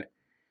Dad.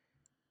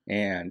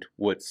 And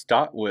what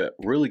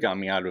really got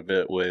me out of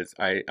it was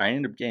I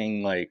ended up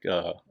getting like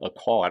a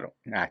call.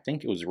 I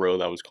think it was Ro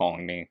that was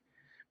calling me,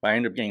 but I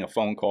ended up getting a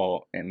phone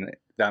call, and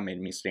that made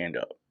me stand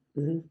up.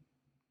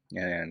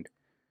 And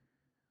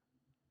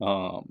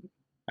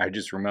I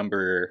just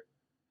remember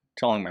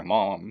telling my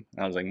mom,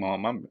 I was like,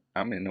 Mom,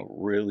 I'm in a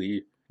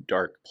really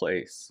dark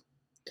place.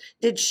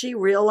 Did she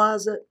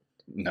realize it?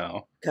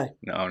 No. Okay.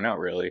 No, not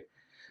really.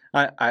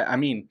 I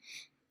mean,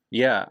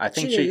 yeah, I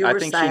think she knew, I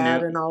think she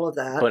knew, and all of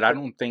that. but I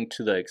don't think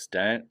to the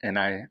extent. And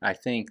I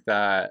think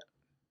that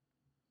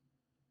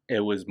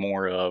it was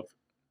more of,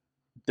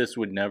 this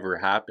would never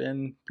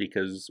happen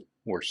because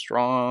we're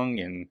strong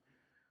and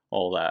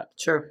all that.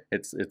 Sure.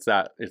 It's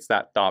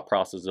that thought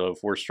process of,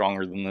 we're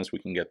stronger than this, we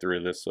can get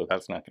through this, so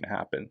that's not going to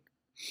happen.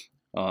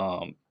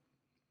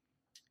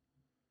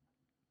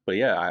 But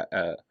yeah,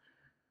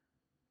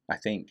 I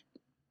think,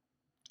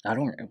 I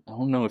don't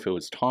know if it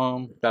was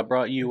Tom that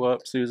brought you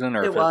up, Susan,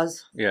 or it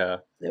was. Yeah,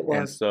 it was.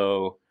 And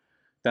so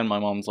then my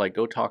mom's like,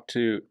 go talk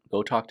to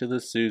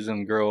this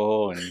Susan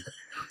girl, and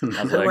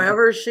I was like,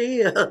 whoever she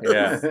is.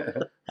 Yeah.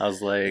 I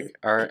was like,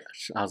 all right.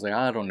 I was like,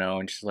 I don't know,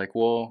 and she's like,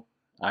 well,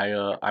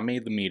 I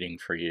made the meeting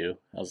for you.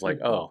 I was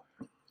like, oh,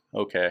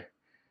 okay.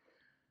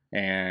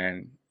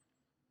 And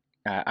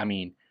I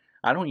mean,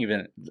 I don't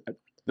even.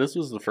 this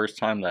was the first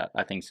time that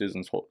I think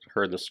Susan's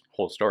heard this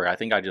whole story. I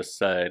think I just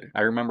said,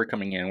 I remember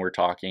coming in, we're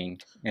talking,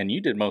 and you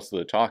did most of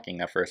the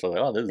talking at first. I was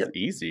like, oh, this is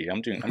easy.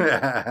 I'm doing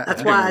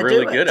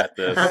really good at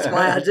this. That's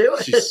why I do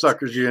it. She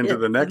suckers you into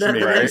the next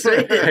meeting.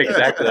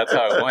 Exactly. That's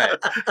how it went.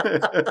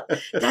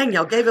 Dang,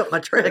 y'all gave up my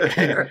trick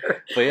there.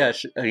 But yeah,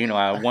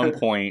 at one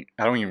point,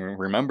 I don't even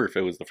remember if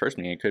it was the first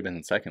meeting. It could have been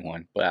the second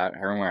one. But I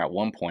remember at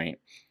one point,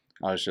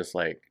 I was just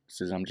like,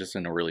 Susan, I'm just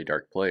in a really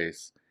dark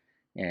place.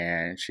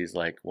 And she's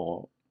like,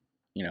 well,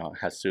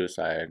 has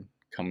suicide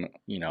been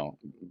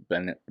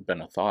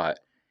a thought?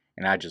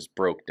 And I just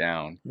broke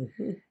down.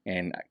 Mm-hmm.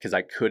 And because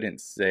I couldn't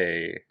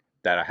say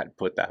that I had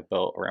put that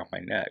belt around my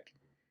neck.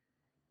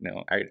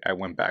 I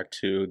went back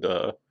to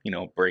the,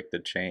 break the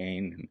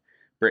chain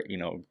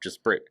and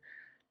just break,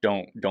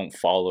 don't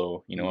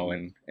follow,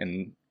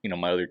 and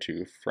my other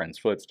two friends'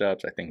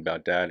 footsteps. I think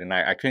about Dad, and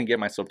I couldn't get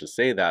myself to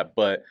say that,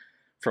 but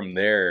from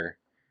there,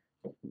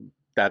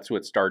 that's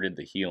what started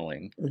the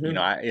healing.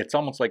 Mm-hmm. It's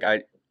almost like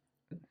I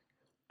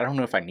don't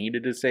know if I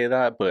needed to say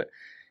that, but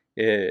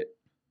we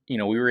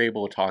were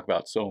able to talk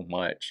about so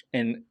much,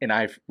 and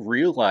I've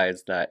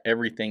realized that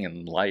everything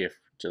in life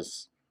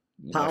just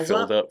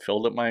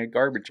filled up my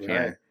garbage can.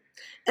 Right.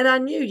 And I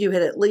knew you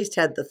had at least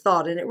had the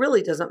thought, and it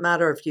really doesn't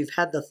matter if you've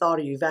had the thought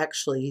or you've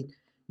actually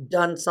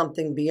done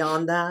something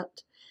beyond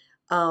that,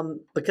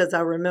 because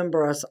I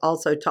remember us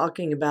also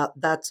talking about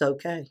that's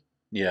okay.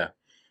 Yeah.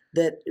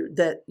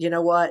 That you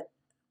know what?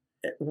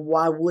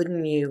 Why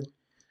wouldn't you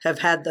have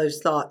had those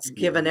thoughts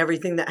given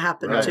everything that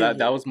happened to you?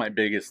 That was my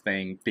biggest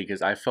thing,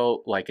 because I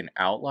felt like an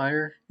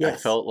outlier. Yes. I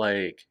felt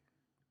like,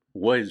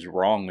 what is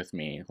wrong with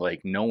me?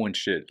 Like, no one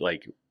should,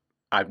 like,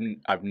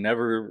 I've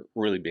never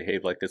really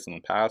behaved like this in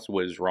the past.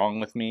 What is wrong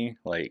with me?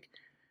 Like,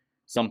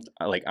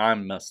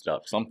 I'm messed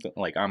up. Something,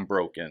 like, I'm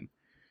broken.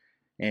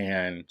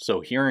 And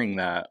so hearing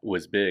that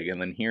was big.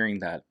 And then hearing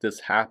that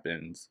this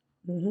happens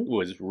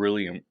was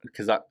really,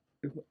 because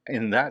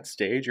in that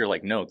stage, you're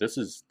like, no, this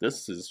is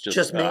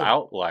just an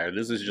outlier.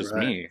 This is just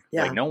me.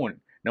 Yeah. Like, no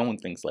one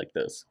thinks like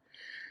this.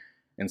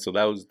 And so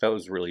that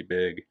was really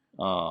big.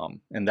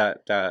 And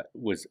that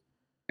was,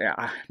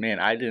 man,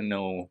 I didn't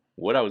know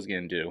what I was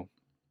going to do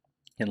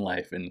in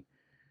life. And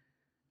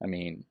I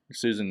mean,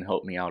 Susan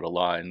helped me out a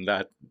lot. And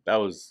that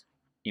was,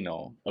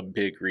 a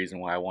big reason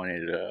why I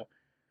wanted to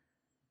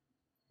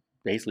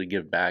basically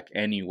give back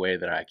any way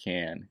that I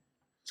can.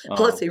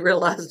 Plus, he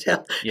realized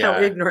how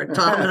ignorant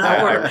Tom and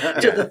I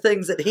were to the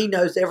things that he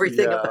knows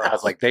everything about. I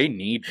was like, they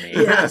need me.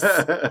 Yes.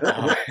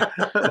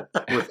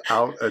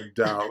 Without a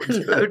doubt.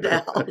 No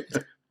doubt.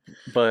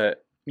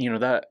 But,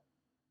 that,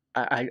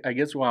 I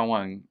guess what I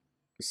want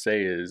to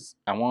say is,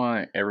 I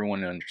want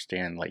everyone to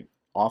understand, like,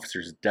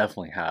 officers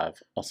definitely have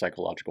a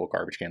psychological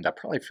garbage can that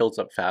probably fills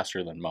up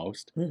faster than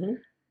most. Mm-hmm.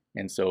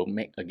 And so,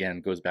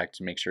 again, goes back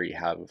to make sure you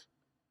have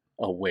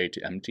a way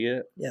to empty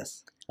it.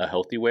 Yes. A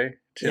healthy way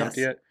to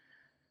empty it.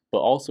 But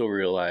also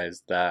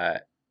realize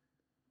that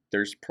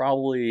there's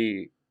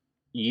probably,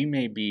 you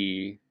may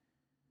be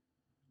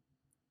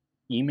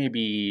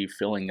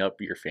filling up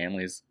your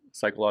family's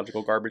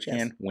psychological garbage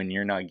can when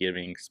you're not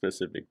giving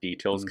specific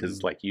details,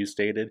 because like you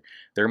stated,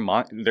 they're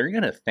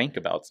going to think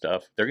about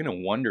stuff. They're going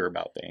to wonder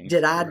about things.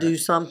 Did I do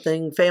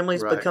something?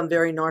 Families become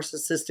very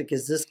narcissistic.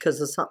 Is this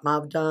because of something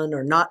I've done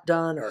or not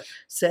done or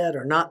said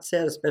or not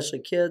said,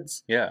 especially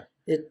kids? Yeah.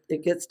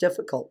 It gets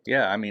difficult.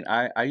 Yeah. I mean,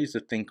 I used to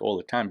think all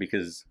the time,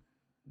 because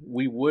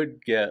we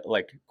would get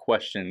like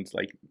questions,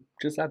 like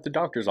just at the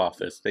doctor's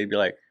office. They'd be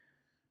like,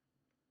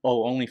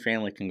 oh, only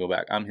family can go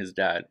back. I'm his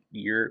dad.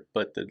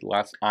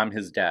 I'm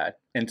his dad.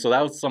 And so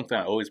that was something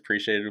I always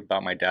appreciated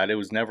about my dad. It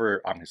was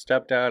never, I'm his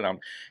stepdad.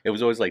 It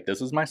was always like,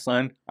 this is my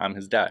son. I'm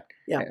his dad.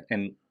 Yeah.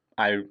 And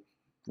I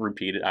would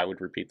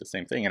repeat the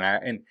same thing.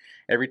 And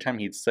every time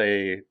he'd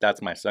say,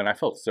 that's my son, I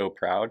felt so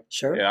proud.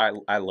 Sure. Yeah,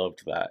 I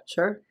loved that.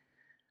 Sure.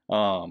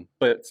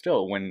 But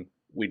still, when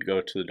we'd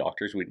go to the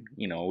doctors, we'd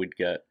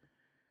get,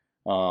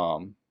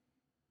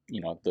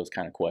 those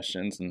kind of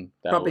questions, and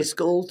that probably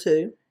school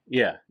too.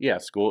 Yeah,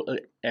 school,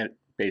 and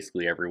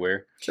basically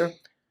everywhere. Sure.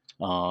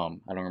 I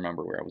don't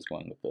remember where I was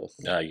going with this.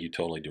 You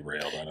totally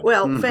derailed. I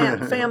don't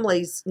know.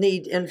 Families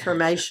need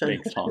information.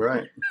 Thanks, Tom.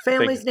 Right.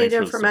 Families need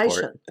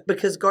information,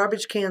 because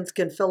garbage cans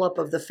can fill up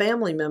of the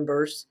family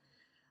members.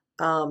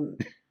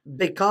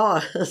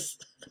 Because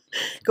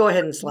go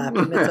ahead and slap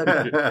him. It's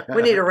okay.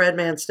 We need a red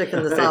man stick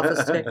in this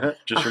office too.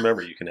 Just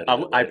remember, you can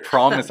edit I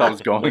promise I was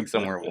going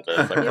somewhere with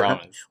this. I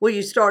promise. Well,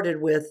 you started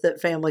with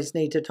that families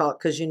need to talk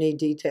because you need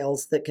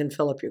details that can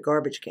fill up your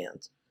garbage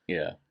cans.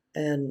 Yeah.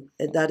 And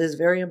that is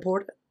very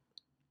important.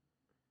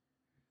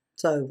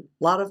 So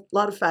a lot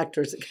of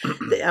factors.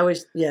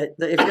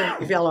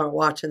 If y'all aren't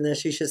watching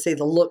this, you should see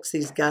the looks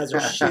these guys are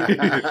shooting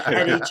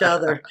at each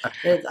other.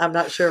 I'm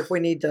not sure if we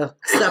need to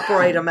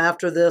separate them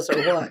after this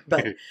or what,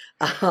 but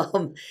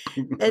and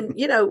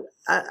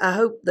I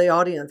hope the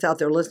audience out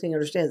there listening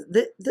understands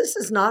this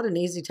is not an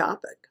easy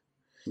topic.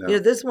 No.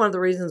 This is one of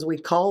the reasons we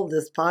call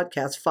this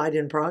podcast Fight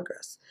in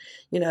Progress.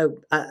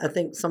 I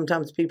think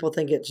sometimes people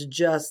think it's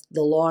just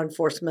the law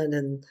enforcement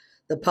and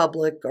the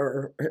public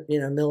or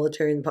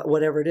military and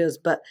whatever it is.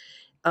 But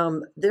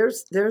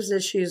there's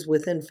issues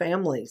within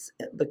families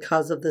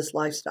because of this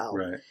lifestyle.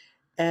 Right.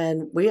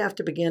 And we have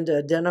to begin to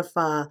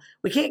identify.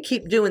 We can't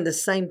keep doing the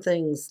same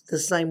things the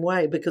same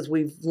way because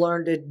we've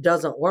learned it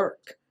doesn't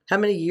work. How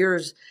many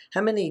years,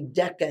 how many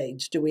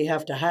decades do we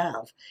have to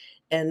have?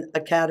 And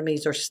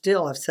academies are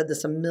still, I've said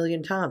this a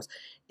million times,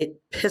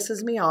 it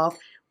pisses me off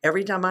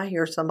every time I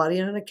hear somebody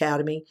in an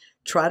academy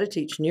try to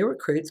teach new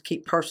recruits,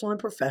 keep personal and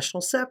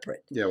professional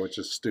separate. Yeah, which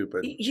is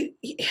stupid. You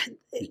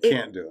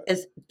Can't do it.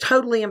 It's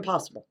totally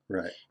impossible.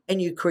 Right.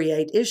 And you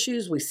create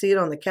issues. We see it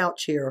on the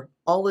couch here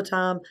all the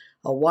time.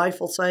 A wife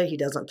will say, he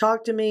doesn't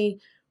talk to me.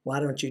 Why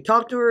don't you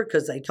talk to her?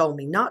 Because they told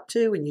me not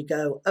to. And you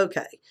go,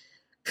 okay,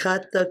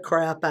 cut the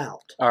crap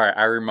out. All right,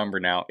 I remember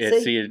now. I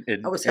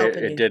was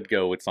helping you. It did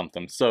go with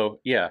something. So,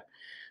 yeah.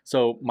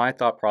 So my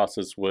thought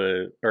process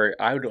was, or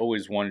I would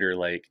always wonder,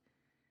 like,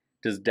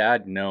 does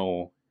Dad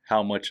know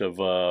how much of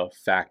a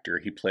factor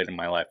he played in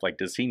my life? Like,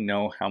 does he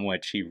know how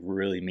much he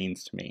really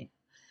means to me?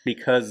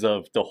 Because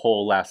of the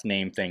whole last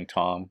name thing,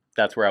 Tom.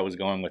 That's where I was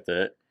going with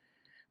it.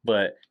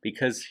 But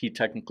because he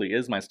technically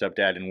is my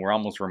stepdad, and we're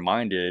almost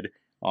reminded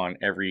on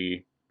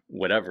every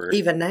whatever.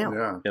 Even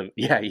now.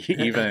 Yeah.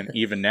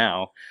 Even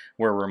now,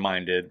 we're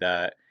reminded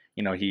that,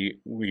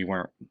 we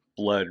weren't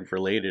blood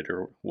related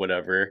or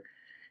whatever.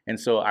 And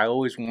so I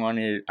always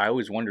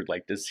wondered,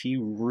 like, does he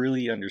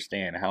really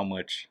understand how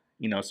much,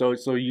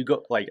 so you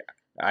go, like,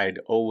 I'd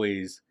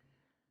always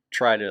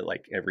try to,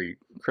 like, every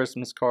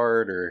Christmas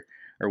card or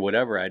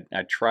whatever,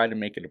 I'd try to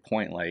make it a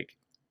point, like,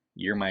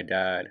 you're my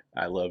dad,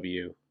 I love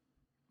you,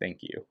 thank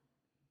you.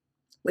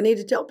 We need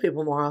to tell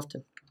people more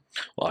often.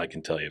 Well, I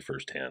can tell you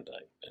firsthand,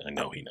 I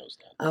know he knows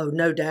that. Oh,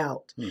 no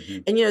doubt. Mm-hmm.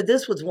 And,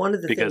 this was one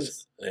of the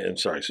things. I'm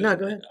sorry, Susan, No,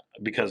 go ahead.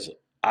 Because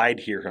I'd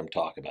hear him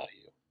talk about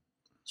you.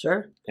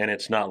 Sure. And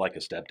it's not like a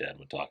stepdad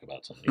would talk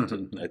about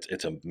something.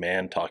 It's a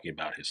man talking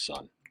about his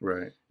son.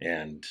 Right.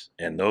 And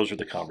those are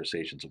the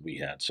conversations that we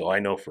had. So I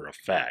know for a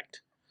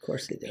fact, Of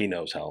course he did. he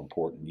knows how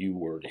important you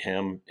were to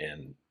him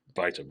and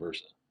vice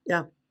versa.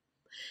 Yeah.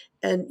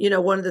 And,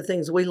 one of the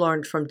things we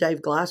learned from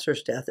Dave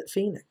Glasser's death at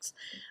Phoenix,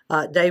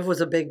 Dave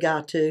was a big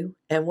guy too.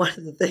 And one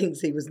of the things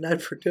he was known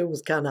for doing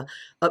was kind of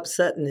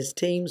upsetting his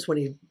teams when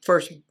he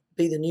first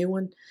be the new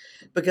one,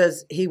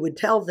 because he would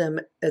tell them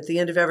at the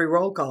end of every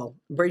roll call,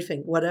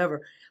 briefing,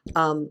 whatever,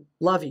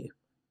 love you.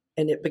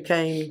 And it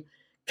became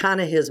kind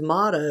of his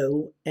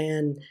motto.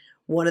 And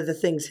one of the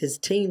things his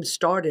team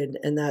started,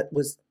 and that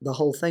was the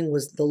whole thing,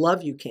 was the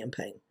Love You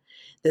campaign,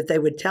 that they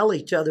would tell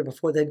each other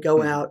before they'd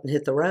go out and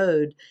hit the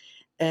road.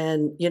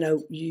 And,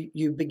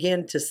 you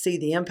begin to see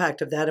the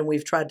impact of that. And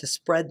we've tried to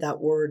spread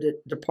that word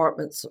at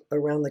departments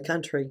around the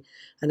country.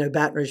 I know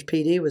Baton Rouge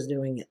PD was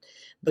doing it,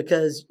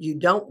 because you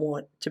don't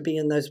want to be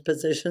in those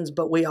positions,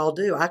 but we all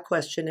do. I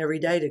question every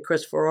day, did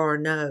Chris Farrar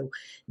know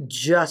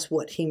just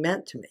what he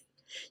meant to me?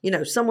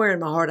 Somewhere in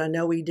my heart, I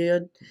know he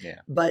did. Yeah.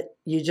 But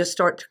you just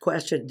start to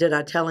question, did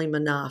I tell him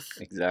enough?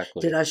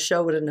 Exactly. Did I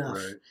show it enough?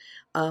 Right.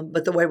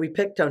 But the way we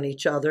picked on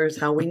each other is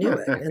how we knew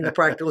it. And the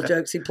practical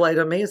jokes he played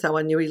on me is how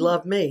I knew he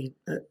loved me.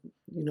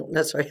 You don't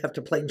necessarily have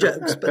to play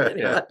jokes, but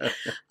anyway.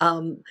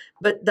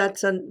 But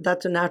that's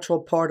a natural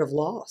part of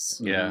loss.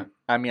 Yeah.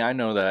 I mean, I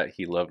know that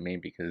he loved me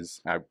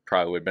because I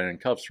probably would have been in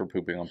cuffs for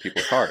pooping on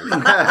people's cars.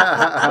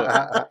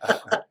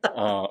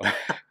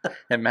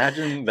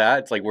 Imagine that.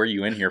 It's like, where are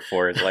you in here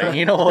for? It's like,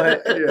 you know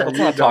what? Yeah, let's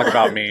not talk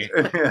about me.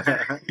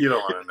 You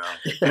don't want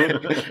to know.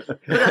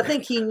 But I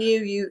think he knew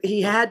you.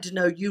 He had to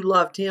know you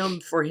loved him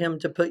for him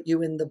to put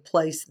you in the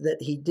place that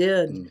he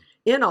did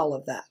in all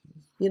of that.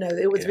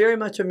 It was very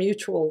much a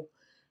mutual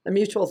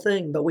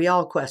thing, but we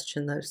all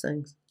question those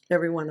things.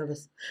 Every one of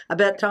us. I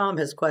bet Tom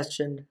has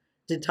questioned,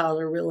 did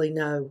Tyler really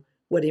know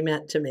what he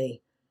meant to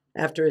me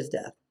after his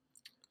death?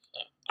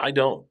 I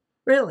don't.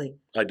 Really?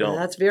 I don't.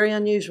 That's very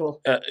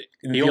unusual.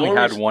 He only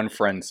had one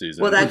friend,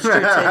 Susan. Well, that's true too.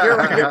 You're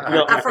right.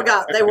 No. I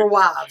forgot. They were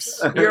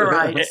wives. You're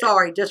right.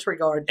 Sorry,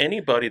 disregard.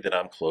 Anybody that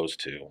I'm close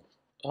to,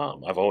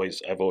 I've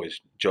always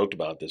joked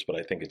about this, but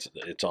I think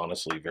it's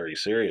honestly very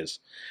serious,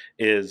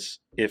 is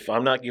if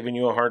I'm not giving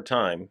you a hard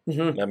time,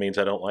 that means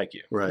I don't like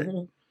you. Right.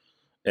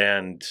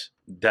 And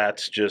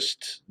that's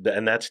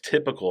that's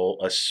typical,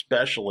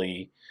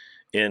 especially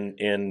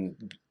in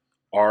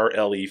our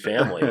LE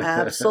family.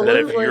 Absolutely.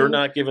 That if you're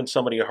not giving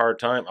somebody a hard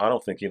time, I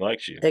don't think he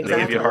likes you. Exactly. They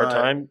give you a hard Right.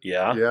 time,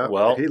 Yeah.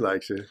 well, he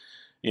likes you.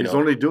 you He's know,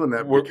 only doing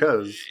that we're-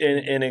 because.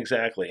 and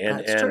exactly,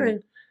 That's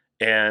true.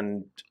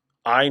 and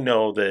I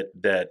know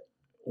that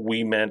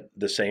we meant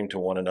the same to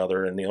one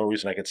another, and the only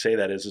reason I can say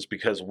that is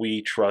because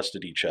we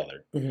trusted each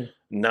other,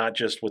 not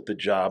just with the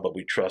job, but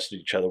we trusted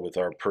each other with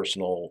our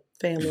personal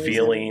Families.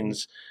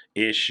 feelings,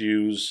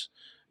 issues.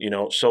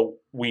 So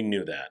we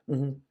knew that.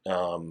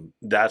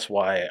 That's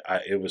why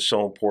it was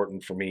so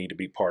important for me to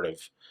be part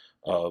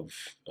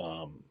of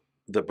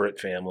the Britt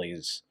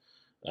family's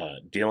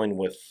dealing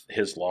with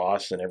his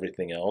loss and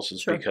everything else,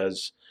 is Sure.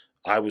 because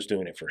I was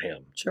doing it for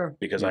him Sure.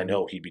 because I Mhm.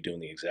 know he'd be doing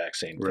the exact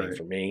same thing Right.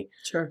 for me.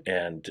 Sure.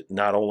 And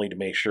not only to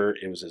make sure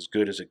it was as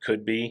good as it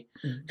could be,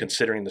 Mhm.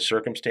 considering the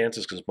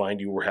circumstances, because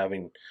mind you, we're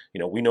having,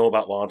 we know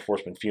about law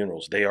enforcement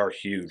funerals. They are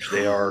huge.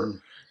 They are,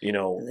 Mhm. you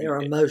They're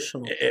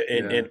emotional.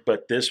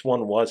 but this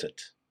one wasn't.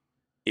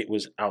 It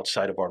was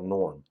outside of our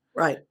norm.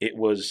 Right. It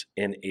was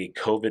in a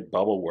COVID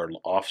bubble where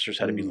officers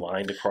had to be Mm.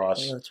 lined Oh,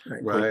 across that's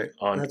right. Right.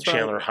 on That's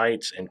Chandler right.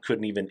 Heights and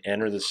couldn't even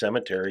enter the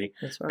cemetery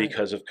That's right.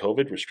 because of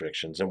COVID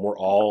restrictions. And we're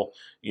all,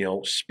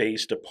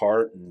 spaced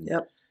apart.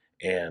 Yep.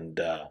 And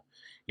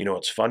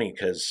it's funny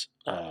because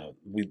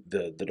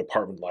the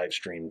department live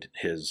streamed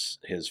his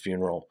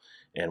funeral,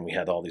 and we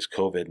had all these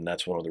COVID, and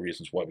that's one of the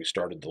reasons why we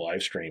started the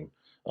live stream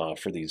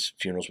for these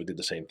funerals. We did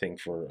the same thing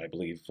for, I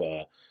believe,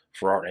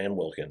 for Art and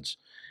Wilkins,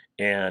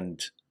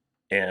 and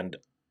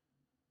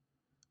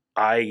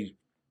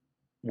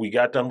we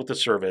got done with the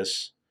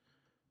service.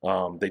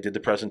 They did the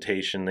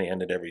presentation, they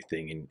ended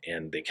everything,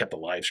 and they kept the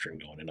live stream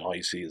going. And all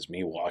you see is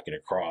me walking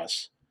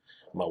across,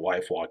 my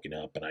wife walking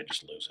up, and I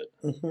just lose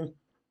it. Hmm.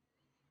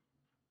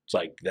 It's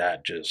like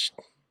that.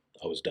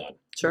 I was done.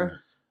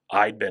 Sure.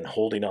 I'd been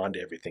holding on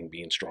to everything,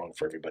 being strong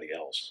for everybody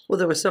else. Well,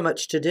 there was so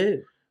much to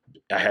do.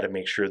 I had to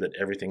make sure that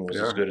everything was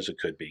as Yeah. good as it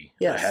could be.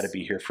 Yes. I had to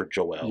be here for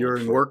Joel. You're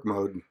in work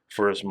mode.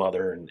 for his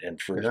mother and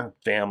for Yeah. his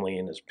family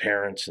and his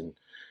parents and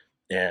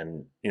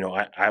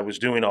I was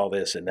doing all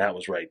this, and that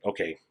was right.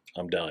 Okay,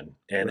 I'm done.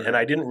 And Right. and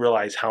I didn't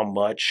realize how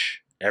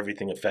much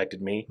everything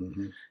affected me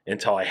Hmm.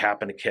 until I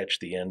happened to catch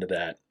the end of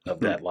that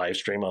live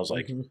stream. I was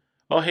like, Mhm.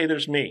 oh, hey,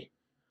 there's me.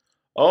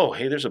 Oh,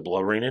 hey, there's a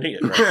blubbering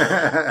idiot. Right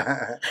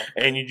there.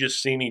 And you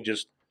just see me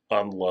just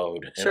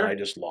unload, and Sure. I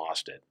just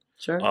lost it.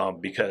 Sure.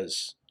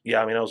 Because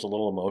I was a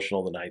little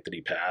emotional the night that he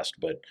passed,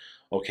 but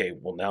okay,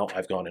 well, now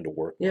I've gone into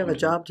work You have a mode.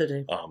 job to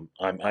do.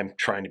 I'm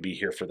trying to be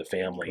here for the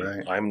family.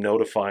 Right. I'm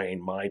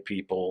notifying my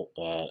people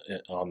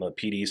on the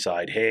PD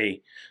side,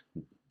 hey,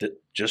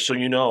 just so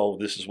you know,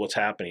 this is what's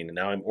happening. And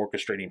now I'm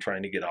orchestrating,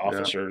 trying to get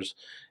officers.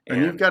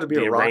 And you've got to be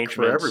the a rock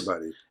for arrangements-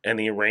 everybody. And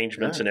the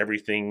arrangements Yeah. and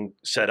everything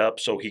set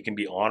up so he can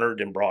be honored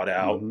and brought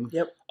out. Mhm.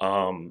 Yep.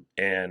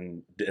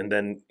 And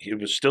then he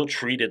was still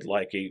treated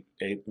like a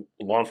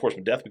law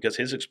enforcement death because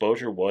his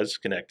exposure was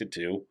connected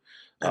to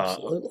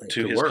Absolutely.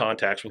 to To his work.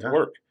 contacts with Yeah.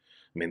 work.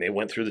 I mean, they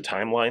went through the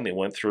timeline. They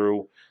went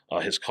through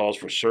his calls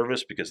for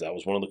service because that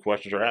was one of the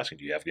questions they're asking.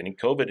 Do you have any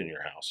COVID in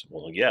your house?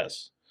 Well,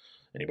 yes.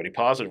 Anybody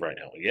positive right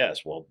now?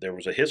 Yes. Well, there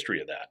was a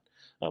history of that.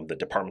 The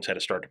departments had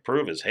to start to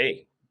prove is,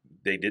 hey,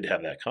 they did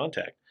have that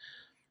contact.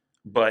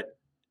 But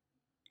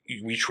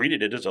we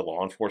treated it as a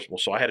law enforcement.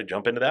 So I had to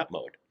jump into that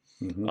mode.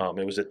 Mhm.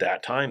 It was at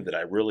that time that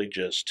I really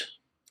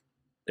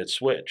it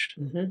switched.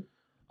 Hmm.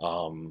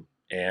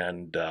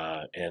 And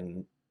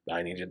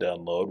I needed to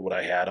unload what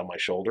I had on my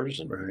shoulders,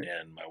 and Right.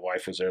 my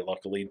wife was there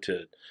luckily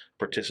to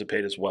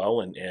participate as well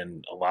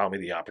and allow me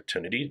the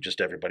opportunity. Just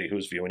everybody who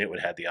was viewing it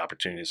would have the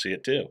opportunity to see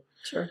it too.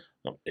 Sure.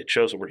 It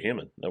shows that we're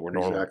human, that we're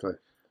normal. Exactly.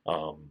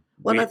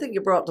 Well, and I think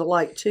you brought to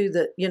light too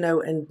that,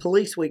 and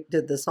Police Week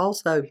did this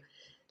also,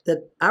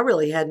 that I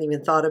really hadn't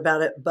even thought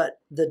about it, but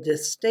the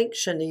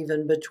distinction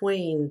even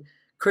between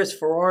Chris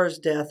Farrar's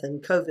death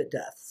and COVID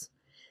deaths.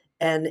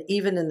 And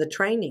even in the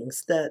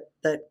trainings that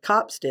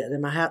cops did,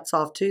 and my hat's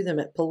off to them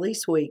at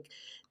Police Week,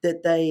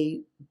 that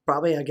they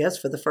probably, I guess,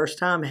 for the first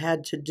time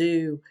had to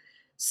do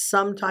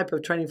some type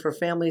of training for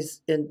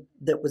families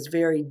that was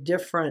very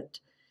different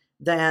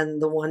than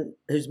the one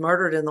who's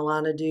murdered in the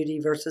line of duty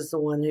versus the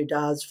one who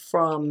dies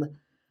from,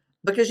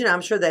 because,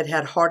 I'm sure they'd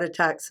had heart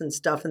attacks and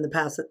stuff in the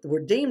past that were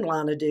deemed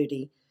line of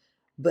duty,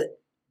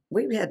 but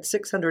we had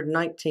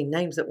 619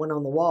 names that went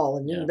on the wall,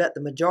 and you can Yeah. bet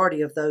the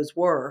majority of those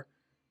were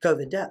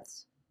COVID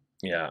deaths.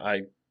 Yeah,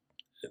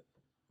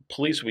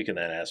 Police Week in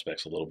that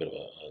aspect's a little bit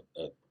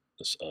of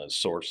a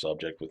sore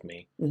subject with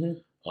me.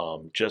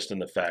 Mm-hmm. Just in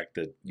the fact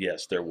that,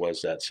 yes, there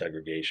was that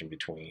segregation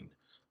between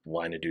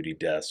line of duty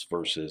deaths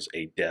versus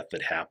a death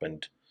that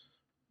happened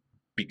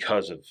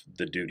because of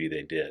the duty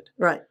they did.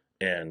 Right.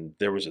 And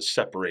there was a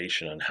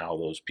separation on how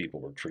those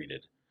people were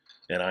treated.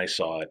 And I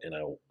saw it,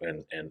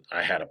 and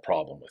I had a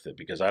problem with it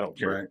because I don't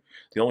care. Right.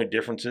 The only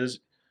difference is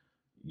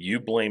you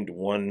blamed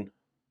one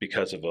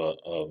because of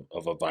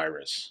a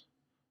virus.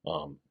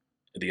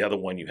 The other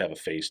one you have a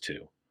phase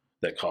 2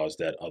 that caused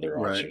that other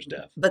Right. officer's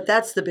death. But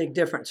that's the big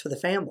difference for the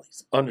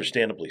families.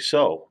 Understandably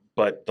so,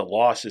 but the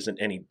loss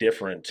isn't any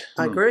different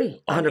I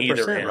agree, on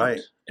either 100%. end.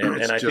 Right. And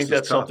It's I just think as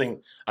that's tough.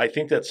 something. I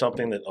think that's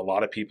something that a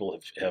lot of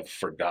people have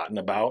forgotten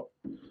about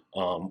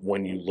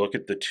when you look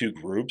at the two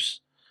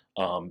groups.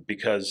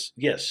 Because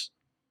yes,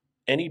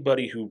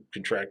 anybody who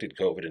contracted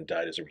COVID and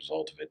died as a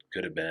result of it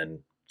could have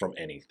been from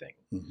anything.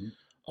 Mhm.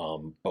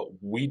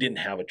 But we didn't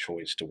have a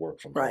choice to work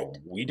from Right. home.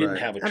 We didn't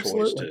Right. have a choice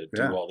Absolutely. to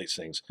do Yeah. all these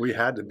things. We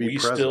had to be We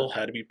present. still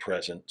had to be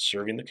present,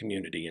 serving the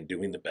community and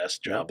doing the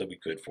best job that we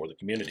could for the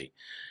community.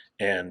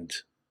 And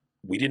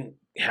we didn't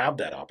have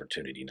that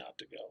opportunity not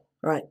to go.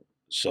 Right.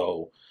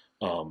 So,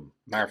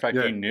 Matter of fact,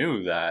 Yeah. you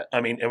knew that.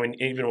 I mean,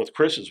 even with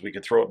Chris's, we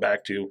could throw it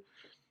back to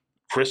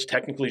Chris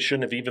technically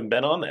shouldn't have even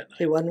been on that night.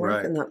 He wasn't Right.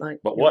 working that night.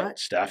 But You're what? right.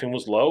 Staffing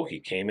was low. He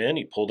came in,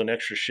 he pulled an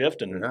extra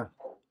shift, and Yeah.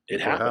 it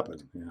What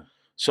happened. Yeah.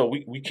 So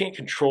we can't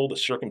control the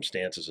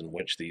circumstances in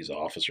which these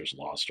officers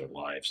lost their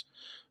lives.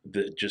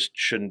 That just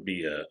shouldn't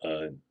be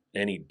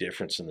any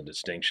difference in the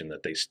distinction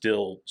that they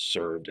still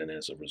served, and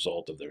as a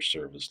result of their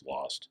service,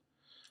 lost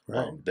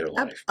Right. their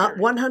life.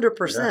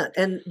 100%.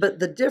 But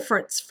the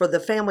difference for the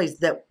families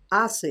that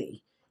I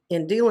see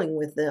in dealing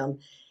with them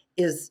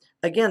is,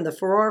 again, the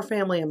Farrar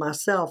family and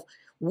myself,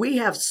 we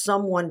have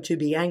someone to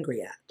be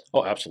angry at.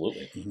 Oh,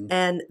 absolutely. Mhm.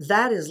 And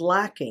that is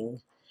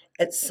lacking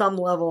at some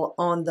level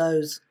on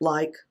those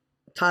like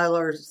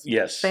Tyler's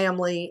Yes.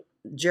 family,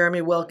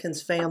 Jeremy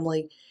Wilkins'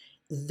 family.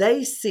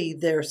 They see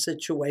their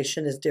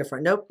situation as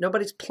different.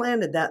 Nobody's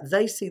planted that.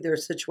 They see their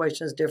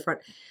situation as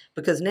different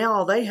because now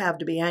all they have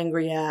to be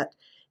angry at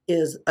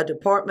is a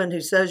department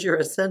who says you're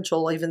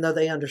essential, even though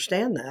they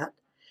understand that,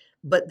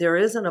 but there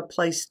isn't a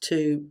place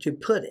to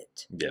put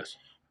it. Yes.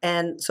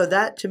 And so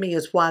that to me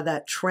is why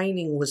that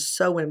training was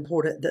so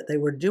important, that they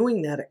were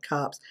doing that at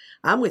COPS.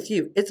 I'm with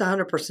you. It's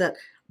 100%.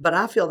 But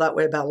I feel that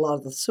way about a lot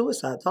of the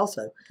suicides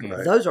also.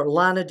 Right. Those are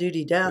line of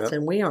duty deaths, Yep.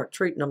 and we aren't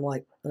treating them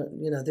like,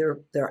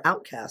 they're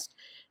outcast.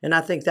 And I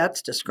think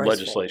that's disgraceful.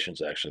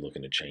 Legislation's actually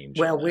looking to change.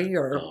 Well, that. we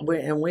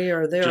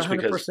are there just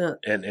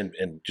 100%. because,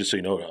 and just so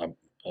you know,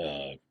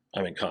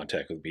 I'm in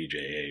contact with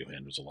BJA, who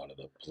handles a lot of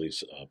the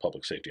police,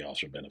 public safety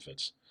officer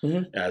benefits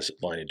Mhm. as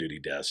line of duty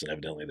deaths, and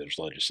evidently there's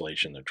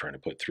legislation they're trying to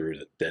put through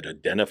that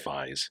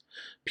identifies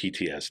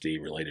PTSD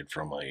related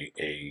from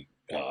a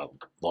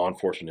law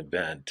enforcement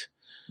event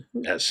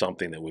Mhm. as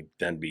something that would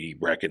then be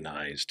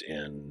recognized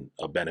in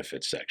a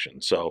benefits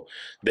section. So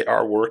they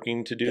are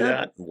working to do Good,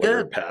 that. Whether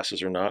good. it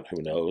passes or not,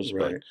 who knows?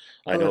 Right.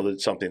 But I know Well, that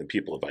it's something that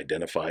people have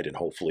identified and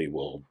hopefully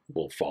will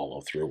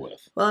follow through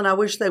with. Well, and I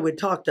wish they would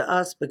talk to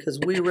us because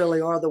we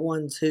really are the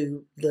ones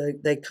who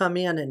they come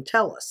in and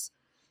tell us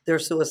they're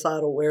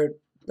suicidal, where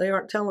they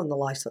aren't telling the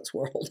licensed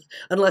world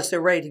unless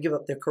they're ready to give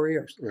up their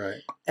careers.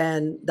 Right.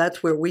 And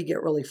that's where we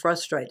get really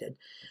frustrated.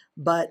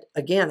 But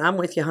again, I'm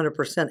with you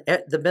 100%.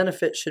 The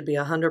benefits should be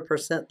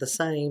 100% the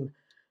same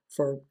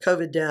for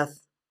COVID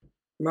death,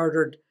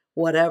 murdered,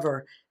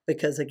 whatever,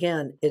 because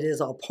again, it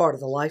is all part of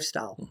the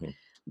lifestyle. Mhm.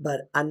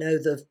 But I know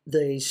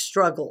the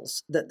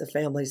struggles that the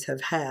families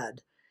have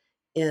had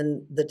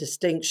in the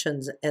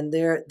distinctions, and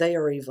they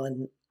are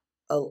even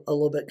a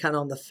little bit kind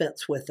of on the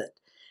fence with it.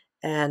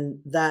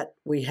 And that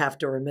we have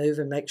to remove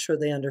and make sure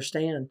they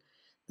understand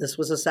this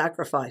was a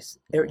sacrifice.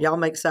 Y'all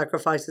make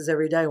sacrifices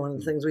every day. One of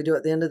the things we do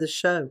at the end of the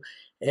show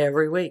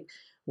every week,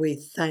 we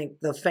thank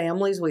the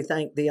families, we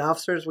thank the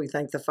officers, we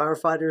thank the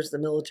firefighters, the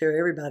military,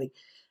 everybody,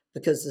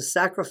 because the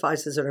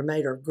sacrifices that are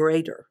made are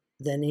greater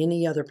than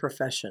any other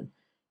profession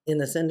in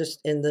this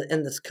in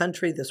this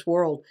country, this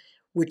world,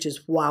 which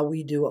is why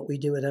we do what we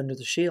do at Under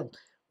the Shield.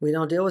 We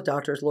don't deal with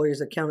doctors,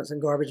 lawyers, accountants,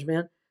 and garbage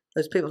men.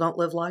 Those people don't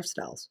live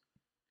lifestyles.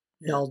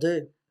 Y'all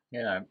do.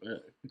 Yeah,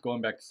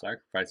 going back to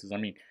sacrifices, I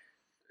mean,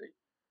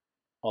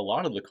 a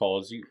lot of the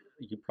calls you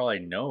probably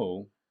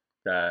know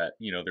that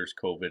there's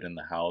COVID in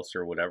the house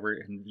or whatever,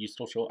 and you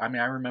still show. I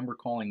mean, I remember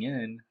calling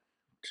in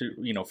to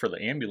for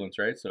the ambulance,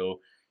 right? So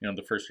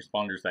the first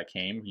responders that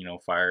came,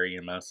 fire,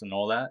 EMS, and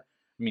all that.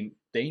 I mean,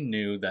 they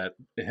knew that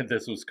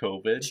this was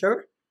COVID.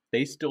 Sure,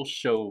 They still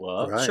show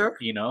up. Right. sure,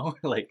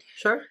 Like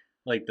sure.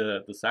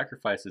 the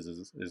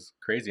sacrifices is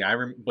crazy.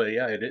 But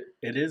yeah, it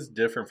is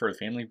different for the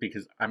family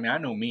because I mean I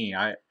know me.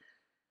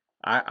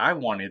 I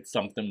wanted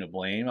something to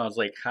blame. I was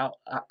like,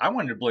 I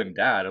wanted to blame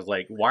Dad. I was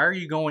like, why are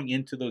you going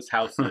into those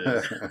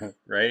houses,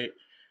 right?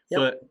 Yep.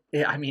 But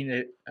yeah, I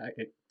mean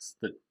it's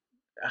the.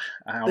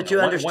 I don't But know.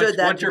 you understood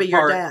that to be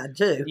your dad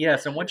too.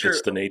 Yes, and once you're,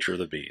 It's the nature of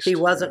the beast. He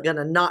wasn't going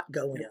to not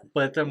go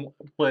in.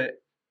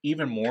 but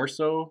even more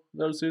so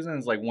though, Susan,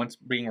 is like once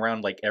being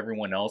around like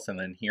everyone else and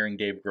then hearing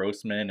Dave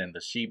Grossman and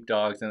the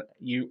sheepdogs, and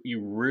you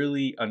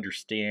really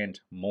understand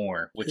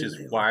more, which Who is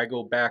they why I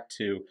go back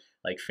to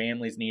like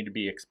families need to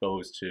be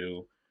exposed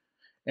to,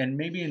 and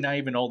maybe not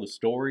even all the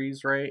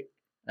stories, right?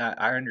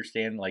 I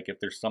understand like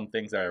if there's some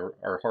things that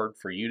are hard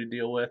for you to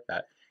deal with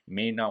that you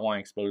may not want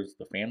to expose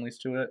the families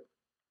to it,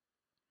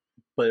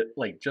 but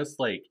like just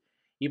like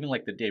even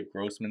like the Dave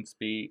Grossman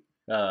speeches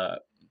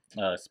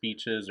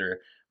or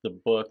the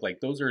book, like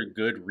those are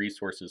good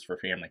resources for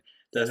family.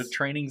 The Yes.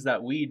 trainings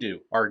that we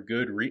do are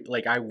good.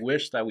 Like I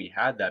wish that we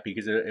had that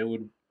because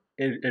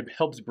it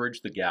helps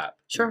bridge the gap.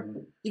 Sure.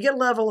 You get a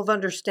level of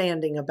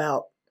understanding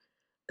about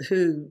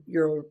who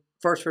your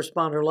first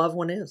responder loved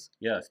one is.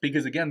 Yes,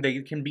 because again,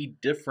 they can be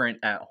different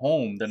at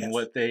home than Yes.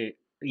 what they,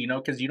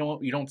 because you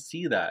don't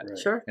see that, Right.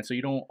 Sure, and so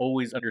you don't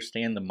always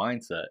understand the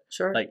mindset.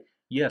 sure. Like,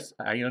 yes,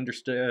 I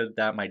understood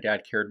that my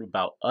dad cared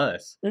about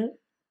us. Mhm.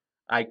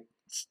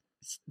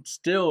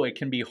 Still, it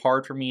can be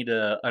hard for me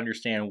to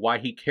understand why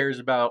he cares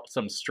about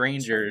some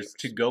strangers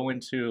to go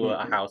into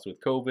a Mhm. house with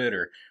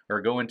COVID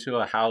or go into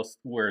a house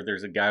where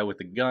there's a guy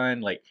with a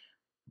gun. Like,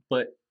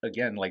 but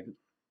again, like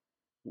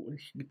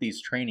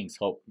these trainings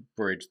help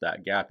bridge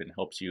that gap and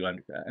helps you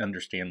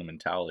understand the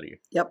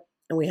mentality. Yep.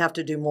 And we have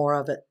to do more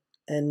of it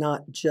and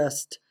not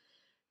just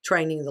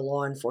training the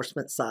law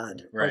enforcement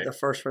side or Right. the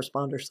first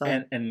responder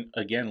side. And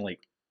again,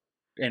 like,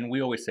 and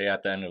we always say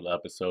at the end of the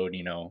episode,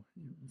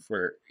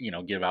 for,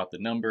 give out the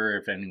number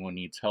if anyone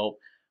needs help.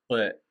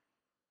 But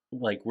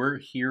like, we're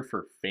here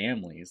for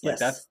families. Like,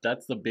 Yes.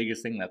 that's the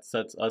biggest thing that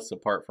sets us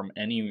apart from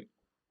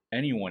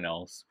anyone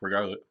else,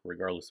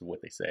 regardless of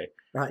what they say.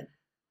 Right.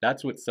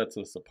 That's what sets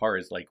us apart,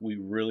 is like, we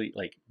really,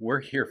 like,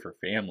 we're here for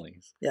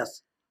families.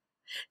 Yes.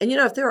 And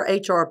if there are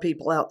HR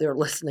people out there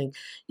listening,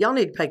 y'all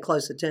need to pay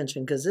close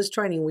attention, because this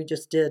training we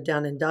just did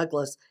down in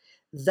Douglas,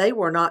 they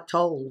were not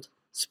told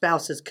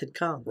spouses could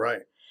come.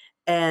 Right.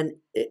 And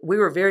we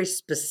were very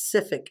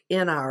specific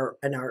in our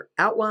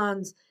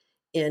outlines,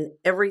 in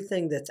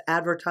everything that's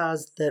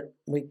advertised, that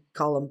we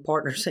call them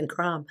partners in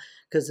crime,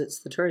 because it's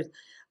the truth.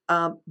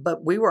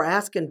 But we were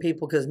asking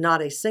people, because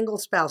not a single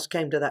spouse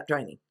came to that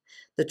training.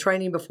 The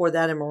training before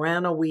that in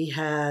Marana, we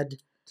had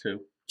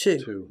Two.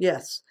 two.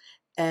 Yes.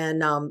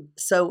 And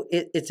so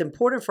it's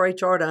important for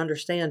HR to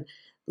understand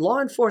law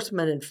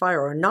enforcement and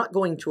fire are not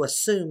going to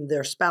assume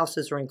their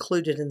spouses are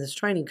included in this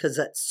training, because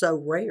that's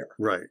so rare.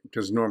 Right.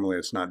 Because normally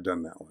it's not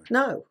done that way.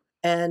 No.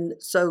 And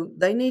so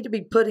they need to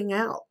be putting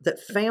out that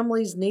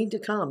families need to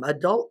come,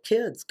 adult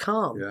kids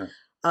come. Yeah.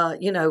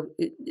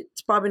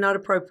 It's probably not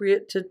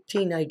appropriate to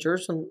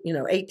teenagers and,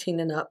 18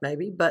 and up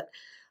maybe, but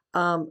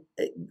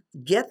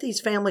get these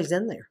families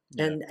in there.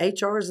 Yeah. And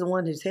HR is the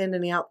one who's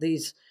handing out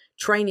these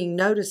training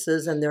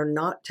notices, and they're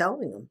not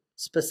telling them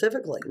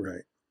specifically.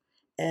 Right.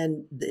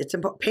 And it's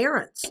important.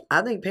 Parents,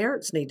 I think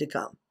parents need to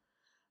come.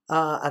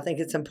 I think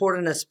it's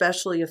important,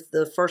 especially if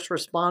the first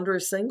responder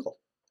is single.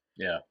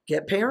 Yeah.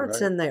 Get parents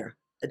Right. in there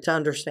to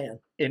understand.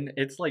 And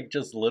it's like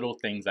just little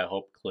things that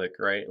help click,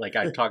 right? Like,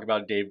 I talk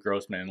about Dave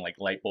Grossman, like,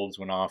 light bulbs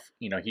went off.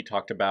 He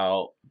talked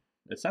about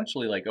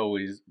essentially like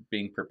always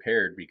being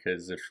prepared,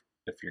 because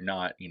if you're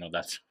not,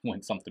 that's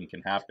when something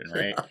can happen,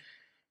 right? Yeah.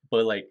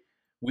 But like,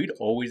 we'd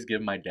always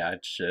give my dad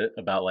shit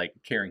about like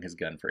carrying his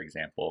gun, for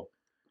example.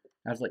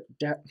 I was like,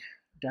 Dad,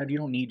 you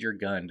don't need your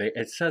gun.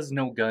 It says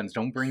no guns.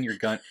 Don't bring your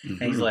gun.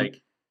 And he's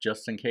like,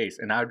 just in case.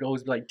 And I would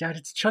always be like, Dad,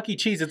 it's Chuck E.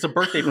 Cheese. It's a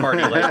birthday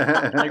party.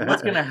 Like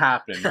what's going to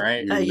happen,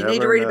 right? You You need to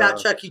never read know. about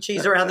Chuck E.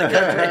 Cheese around the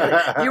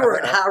country. You were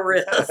at high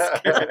risk.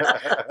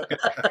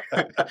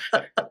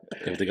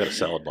 If they got a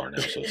salad bar now,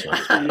 so it's not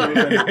as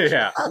bad.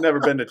 Yeah. I've never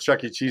been to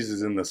Chuck E.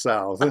 Cheese's in the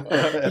South.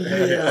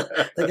 Yeah,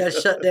 they got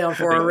shut down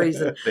for a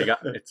reason.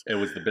 It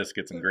was the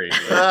biscuits and gravy.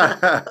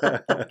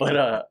 But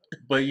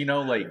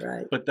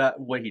Right. but that,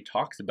 what he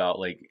talks about,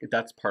 like,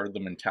 that's part of the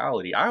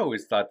mentality. I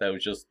always thought that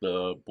was just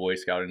the Boy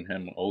Scout in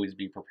him, always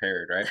be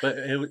prepared, right? But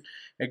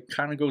it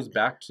kind of goes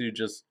back to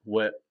just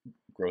what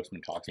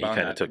Grossman talks He about.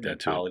 kind of took that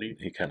mentality.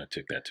 to. He kind of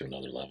took that to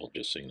another level,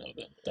 just so you know.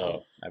 That.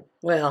 Oh,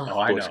 Well,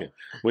 I Boy know. Scout.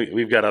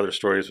 We've got other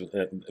stories,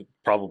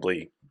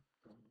 probably.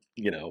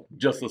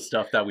 Just the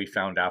stuff that we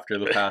found after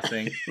the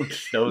passing.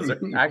 Those are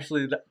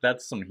actually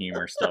that's some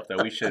humor stuff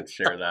that we should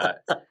share.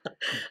 That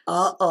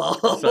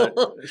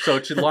uh-oh. so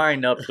to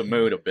line up the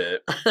mood a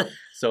bit.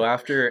 So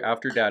after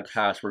Dad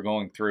passed, we're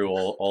going through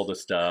all the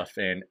stuff,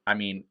 and I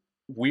mean,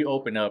 we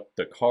open up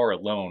the car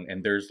alone,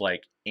 and there's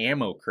like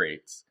ammo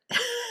crates.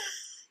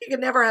 You can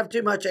never have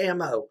too much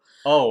ammo.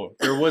 Oh,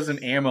 there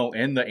wasn't ammo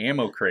in the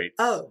ammo crates.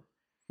 Oh,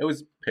 It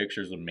was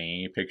pictures of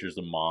me, pictures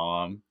of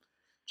Mom,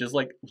 just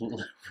like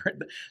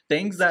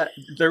things that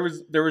there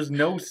was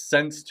no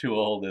sense to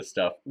all this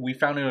stuff. We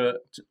found a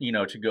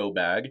to-go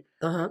bag,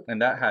 uh-huh.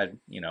 and that had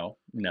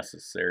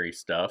necessary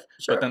stuff.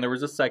 Sure. But then there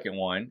was a second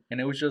one,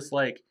 and it was just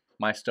like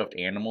my stuffed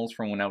animals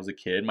from when I was a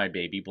kid, my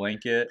baby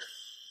blanket,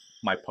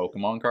 my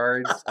Pokemon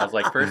cards. I was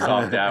like, first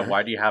off, Dad,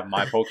 why do you have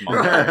my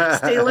Pokemon cards? Right.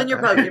 Stealing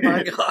your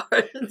Pokemon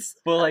cards.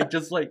 But like,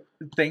 just like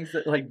things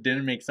that like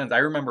didn't make sense. I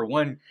remember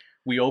when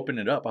we opened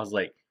it up, I was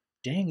like,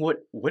 dang, what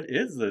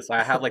is this?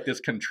 I have like this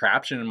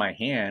contraption in my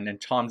hand,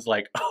 and Tom's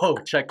like, oh,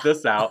 check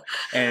this out,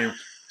 and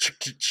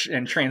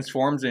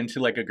transforms into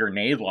like a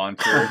grenade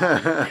launcher.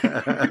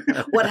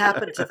 What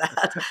happened to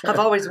that? I've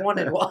always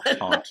wanted one.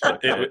 Tom took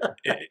it.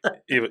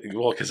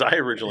 Well, because I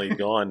originally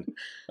gone,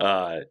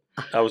 I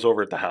was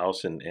over at the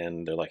house,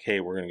 and they're like,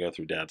 "Hey, we're going to go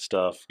through Dad's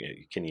stuff.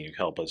 Can you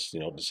help us,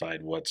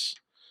 decide what's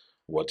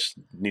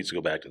needs to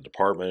go back to the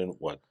department,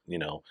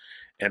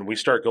 And we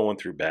start going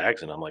through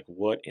bags, and I'm like,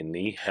 "What in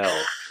the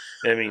hell?"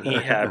 I mean, he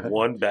had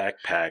one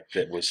backpack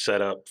that was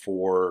set up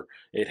for,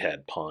 it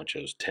had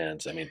ponchos,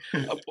 tents. I mean,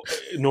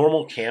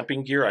 normal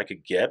camping gear I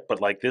could get,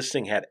 but like this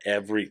thing had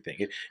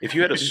everything. If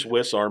you had a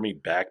Swiss Army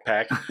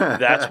backpack,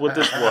 that's what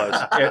this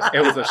was.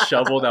 It was a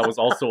shovel that was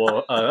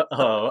also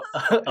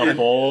a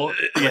bowl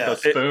with a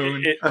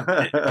spoon.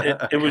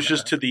 It was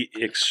just to the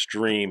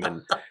extreme,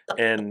 and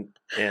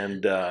Canned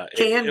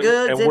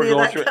goods, and any of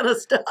that kind of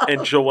stuff.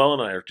 And Joelle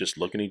and I are just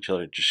looking at each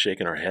other, just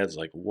shaking our heads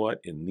like, what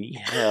in the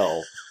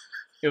hell?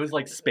 It was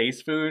like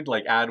space food,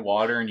 like add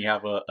water and you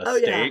have a Oh,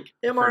 yeah. steak.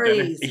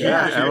 MREs. For dinner.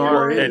 Yeah,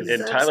 MREs.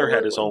 And Tyler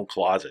had his absolutely. own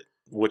closet,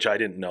 which I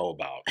didn't know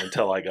about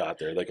until I got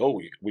there. Like, oh,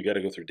 we got to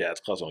go through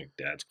Dad's closet. I'm like,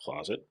 Dad's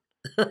closet?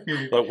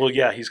 Like, well,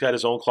 yeah, he's got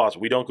his own closet.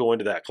 We don't go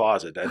into that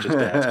closet. That's just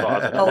Dad's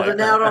closet. I'm Holding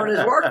like, out on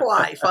his work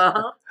wife,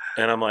 uh-huh.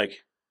 and I'm like,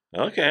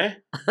 okay.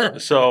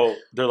 So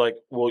they're like,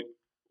 well,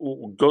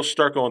 go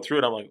start going through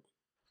it. I'm like,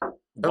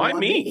 why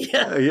me?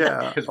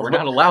 Yeah. Because we're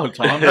not allowed,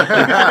 Tom. You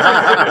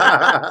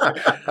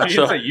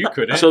didn't say you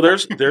couldn't. So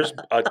there's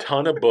a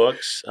ton of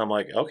books. I'm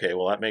like, okay,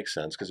 well that makes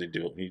sense because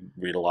we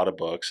read a lot of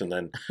books, and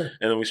then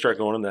we start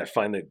going and I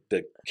find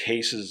the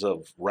cases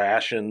of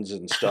rations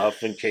and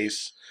stuff in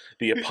case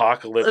the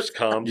apocalypse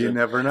comes. You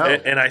never know.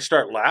 And I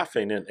start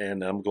laughing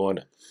and I'm going,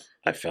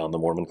 I found the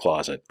Mormon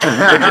closet because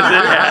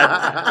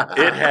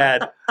it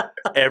had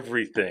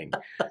everything,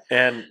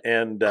 and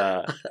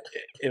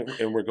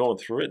we're going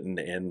through it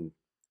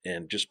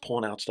and just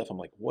pulling out stuff. I'm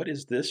like, what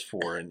is this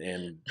for?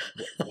 And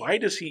why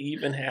does he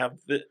even have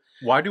the?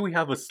 Why do we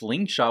have a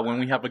slingshot when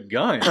we have a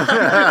gun?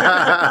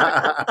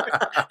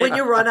 When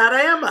you run out of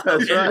ammo,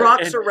 right.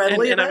 rocks are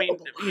readily and I mean,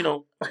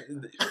 available.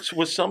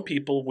 with some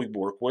people we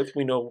work with,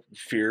 we know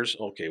fears.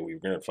 Okay, we're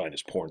going to find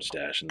his porn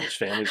stash, and his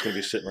family's going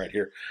to be sitting right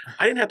here.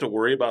 I didn't have to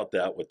worry about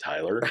that with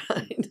Tyler.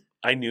 Right.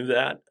 I knew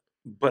that,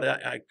 but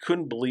I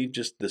couldn't believe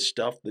just the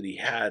stuff that he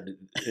had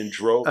and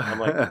drove. I'm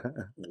like,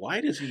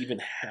 why does he even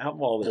have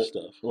all this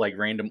stuff? Like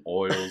random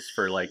oils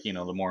for like, the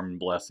Mormon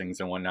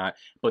blessings and whatnot.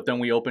 But then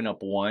we open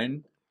up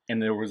one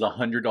and there was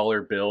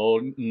 $100 bill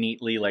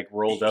neatly like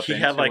rolled up. He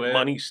into had like it.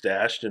 money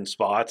stashed in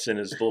spots in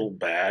his little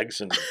bags,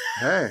 and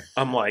Hey.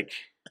 I'm like,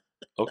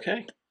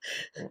 okay,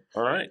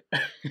 all right.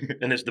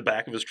 And the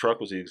back of his truck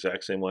was the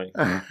exact same way.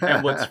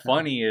 And what's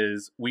funny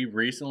is we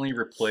recently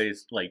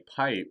replaced like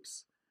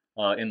pipes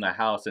in the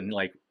house, and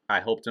like I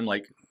helped him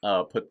like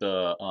put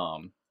the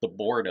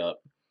board up.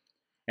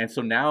 And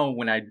so now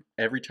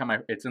every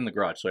time it's in the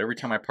garage. So every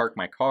time I park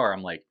my car,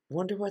 I'm like,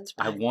 Wonder what's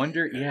I back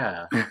wonder, there.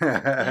 yeah.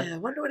 Yeah, I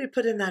wonder what he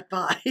put in that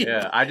pipe.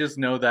 Yeah, I just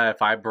know that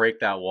if I break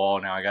that wall,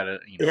 now I gotta,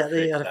 Yeah,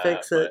 then you got to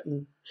fix it.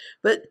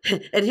 But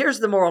And here's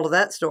the moral of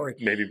that story.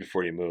 Maybe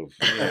before you move.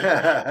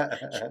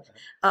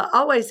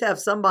 Always have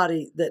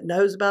somebody that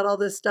knows about all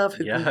this stuff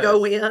who can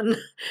go in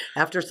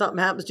after something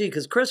happens to you.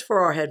 Because Chris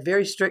Farrar had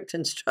very strict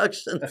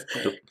instructions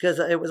because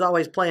it was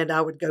always planned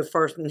I would go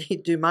first and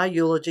he'd do my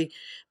eulogy.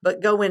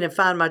 But go in and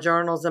find my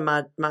journals and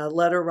my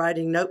letter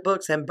writing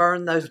notebooks and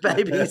burn those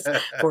babies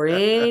before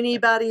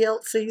anybody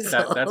else sees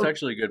them. That's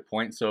actually a good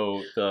point.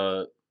 So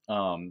the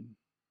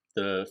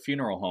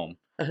funeral home,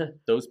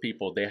 those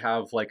people, they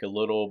have like a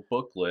little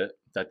booklet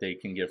that they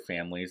can give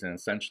families, and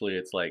essentially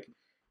it's like,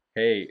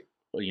 hey,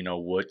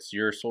 what's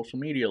your social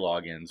media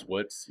logins?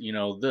 What's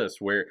this?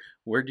 Where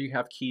do you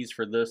have keys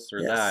for this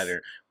or that?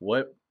 Or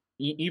what?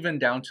 Even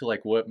down to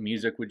like, what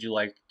music would you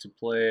like to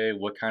play?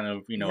 What kind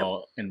of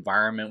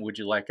environment would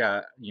you like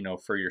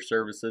for your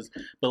services?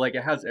 But like,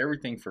 it has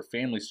everything for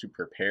families to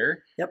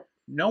prepare. Yep.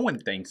 No one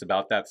thinks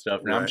about that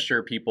stuff, and I'm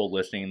sure people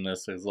listening to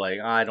this is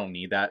like, I don't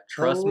need that.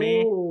 Trust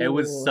me, it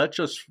was such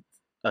a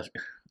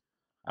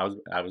I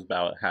was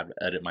about to have to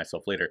edit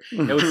myself later.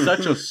 It was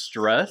such a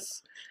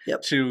stress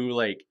to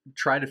like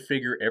try to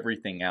figure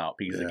everything out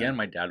because again,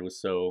 my dad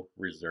was so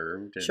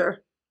reserved. And,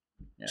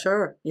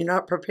 Sure. You're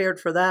not prepared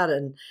for that.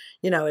 And,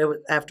 it was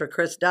after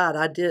Chris died,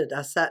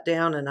 I sat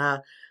down and I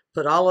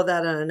put all of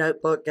that in a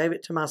notebook, gave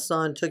it to my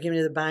son, took him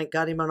to the bank,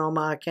 got him on all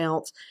my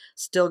accounts,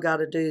 still got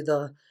to do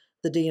the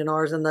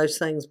DNRs and those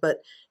things. But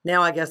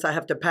now I guess I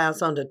have to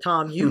pass on to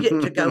Tom. You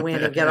get to go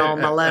in and get all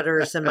my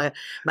letters and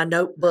my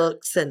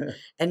notebooks and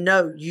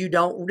no, you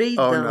don't read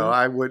them. Oh no,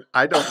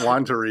 I don't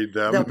want to read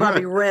them. They'll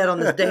probably read on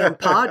this damn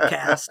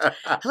podcast.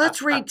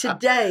 Let's read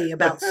today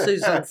about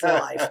Susan's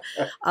life.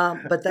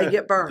 But they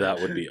get burned. That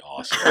would be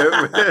awesome.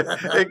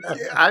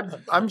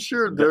 I'm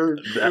sure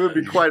it would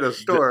be quite a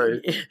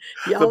story.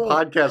 The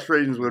podcast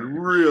ratings would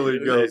really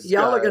go.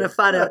 Y'all are going to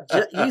find out.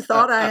 You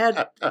thought I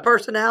had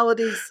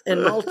personalities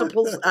and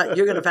multiples.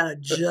 You're going to find out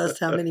just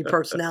how many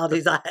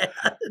personalities I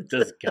had.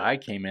 This guy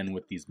came in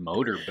with these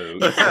motor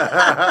boots.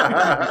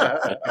 How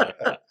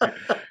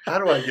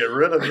do I get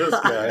rid of this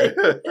guy?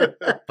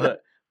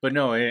 But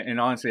no, and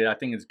honestly, I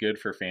think it's good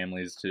for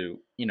families to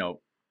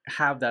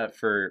have that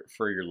for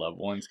your loved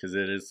ones because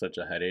it is such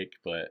a headache.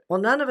 But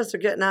none of us are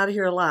getting out of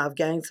here alive,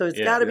 gang. So it's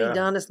got to be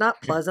done. It's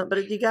not pleasant, but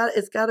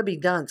it's got to be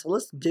done. So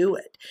let's do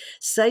it.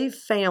 Save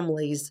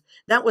families.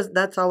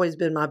 That's always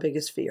been my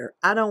biggest fear.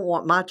 I don't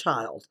want my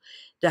child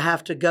to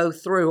have to go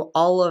through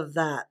all of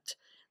that.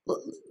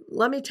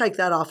 Let me take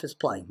that off his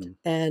plate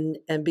and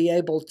be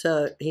able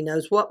to. He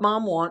knows what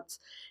mom wants.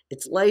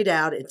 It's laid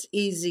out. It's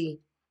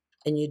easy,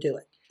 and you do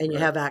it. And you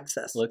have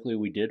access. Luckily,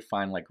 we did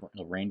find like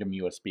a random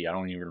USB. I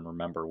don't even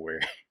remember where.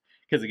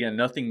 Because again,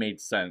 nothing made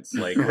sense.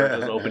 Like we're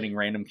just opening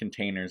random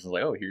containers. And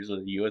like, oh, here's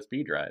a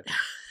USB drive.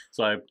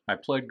 So I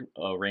plugged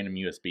a random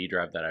USB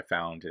drive that I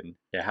found, and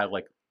it had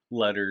like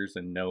letters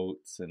and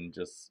notes and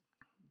just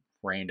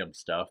random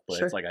stuff. But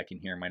it's like I can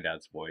hear my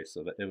dad's voice.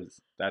 So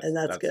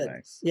that's good.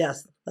 Nice.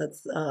 Yes,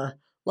 that's a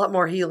lot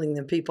more healing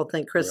than people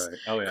think.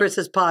 Right.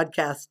 Chris's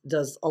podcast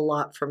does a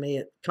lot for me.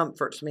 It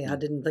comforts me. I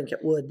didn't think it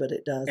would, but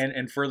it does.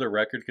 And for the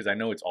record, because I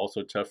know it's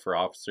also tough for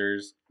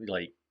officers,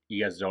 like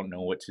you guys don't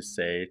know what to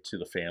say to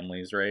the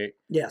families, right?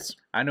 Yes.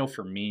 I know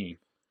for me,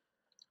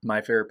 my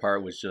favorite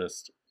part was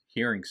just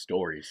hearing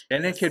stories.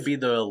 And it could be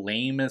the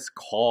lamest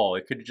call.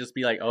 It could just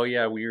be like, oh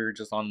yeah, we were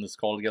just on this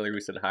call together. We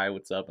said, hi,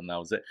 what's up? And that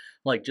was it.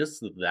 Like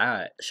just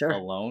that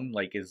alone,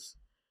 like is,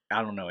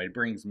 I don't know, it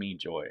brings me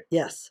joy.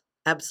 Yes,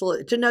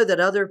 absolutely. To know that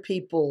other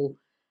people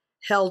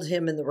held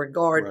him in the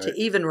regard to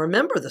even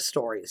remember the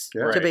stories,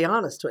 to be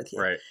honest with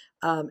you. Right.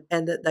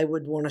 And that they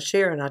would want to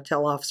share. And I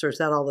tell officers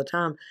that all the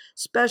time,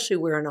 especially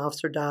where an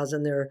officer dies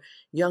and their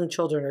young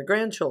children or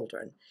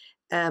grandchildren,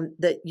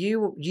 that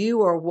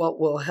you are what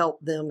will help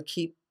them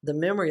keep the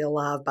memory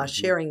alive by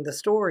sharing the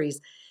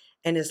stories.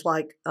 And it's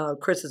like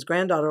Chris's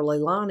granddaughter,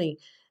 Leilani,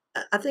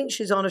 I think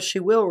she's honest,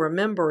 she will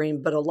remember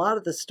him, but a lot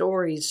of the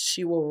stories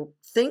she will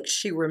think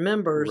she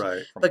remembers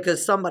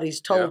because somebody's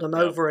told them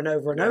over and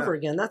over and over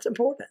again. That's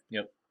important.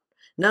 Yep.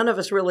 None of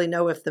us really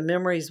know if the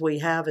memories we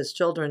have as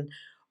children,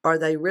 are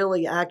they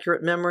really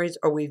accurate memories,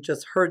 or we've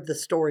just heard the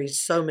stories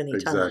so many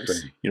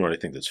times. You know what I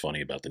think that's funny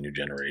about the new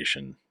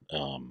generation,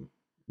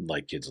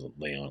 like kids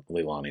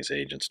Leilani's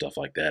age and stuff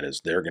like that,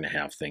 is they're going to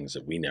have things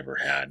that we never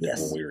had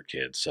when we were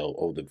kids.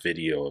 So, the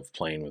video of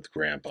playing with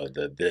Grandpa,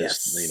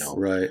 you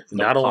know,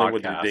 not only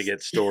would they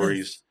get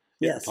stories,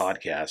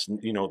 podcasts,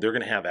 you know, they're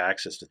going to have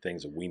access to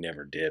things that we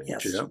never did,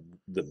 which is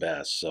the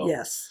best. So,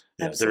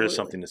 there is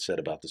something to said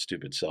about the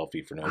stupid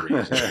selfie for no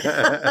reason.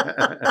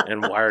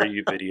 And why are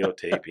you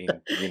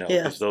videotaping? You know,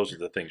 because those are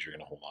the things you're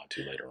going to hold on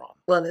to later on.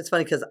 Well, it's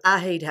funny because I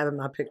hate having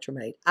my picture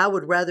made. I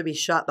would rather be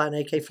shot by an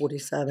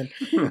AK-47.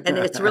 And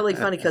it's really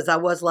funny because I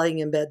was laying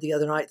in bed the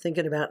other night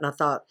thinking about it, and I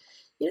thought,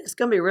 you know, it's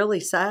going to be really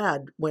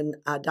sad when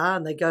I die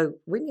and they go,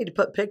 we need to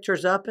put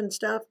pictures up and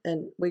stuff.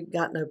 And we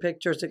got no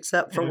pictures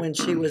except for when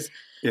she was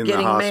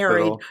getting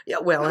married. Yeah,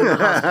 well, in the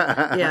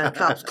hospital. Yeah,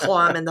 cops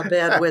climbing the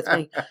bed with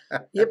me.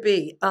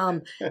 Yippee.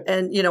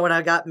 And, you know, when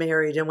I got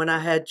married and when I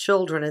had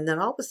children, and then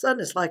all of a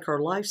sudden it's like her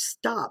life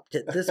stopped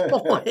at this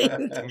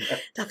point.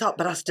 I thought,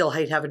 but I still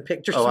hate having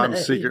pictures made. I'm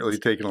secretly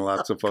taking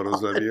lots of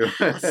photos of you.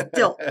 I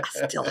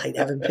still hate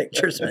having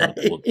pictures made.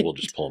 We'll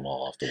just pull them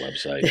all off the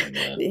website.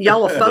 And,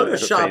 y'all will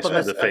Photoshop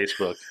them. The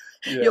Facebook.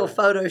 You'll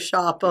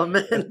Photoshop them.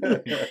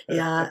 And,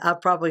 I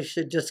probably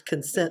should just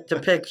consent to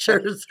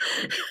pictures.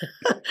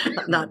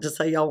 Not to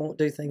say y'all won't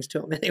do things to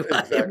them anyway.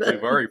 Exactly.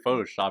 We've already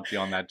Photoshopped you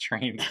on that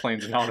train,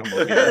 planes, and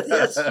automobiles.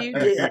 Yes, you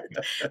did.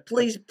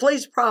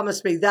 Please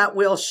promise me that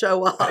will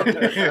show up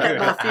at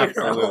my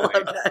funeral.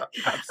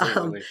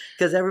 Absolutely.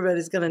 Because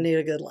everybody's going to need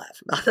a good laugh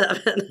about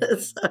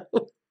that.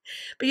 So,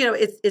 but, you know,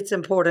 it's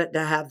important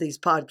to have these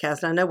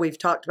podcasts. And I know we've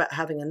talked about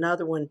having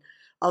another one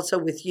also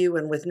with you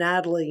and with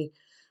Natalie,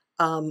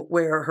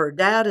 where her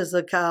dad is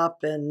a cop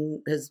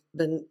and has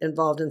been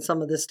involved in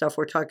some of this stuff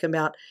we're talking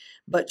about.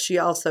 But she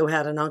also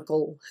had an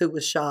uncle who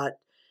was shot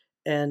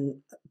and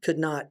could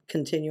not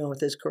continue on with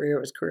his career. It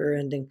was career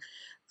ending.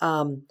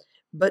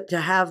 But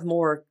to have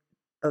more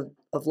of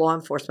law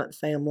enforcement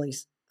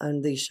families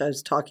on these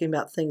shows talking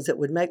about things that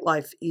would make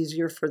life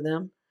easier for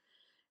them.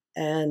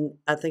 And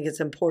I think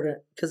it's important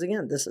because,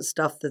 again, this is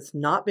stuff that's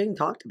not being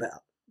talked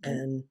about.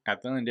 And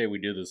at the end of the day, we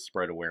do this to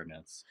spread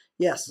awareness.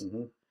 Yes.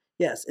 Mm-hmm.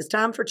 Yes. It's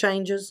time for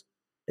changes.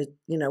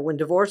 You know, when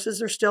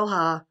divorces are still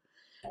high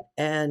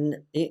and,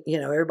 you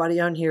know, everybody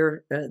on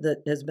here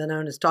that has been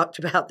on has talked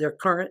about their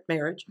current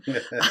marriage.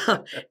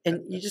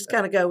 And you just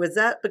kind of go, is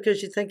that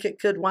because you think it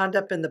could wind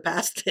up in the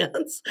past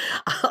tense?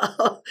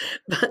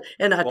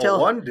 And I tell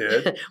one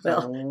did.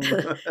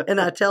 And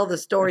I tell the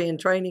story in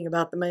training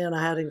about the man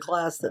I had in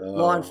class that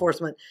law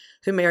enforcement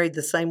who married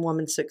the same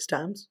woman 6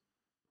 times.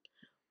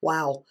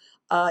 Wow.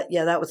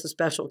 That was a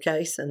special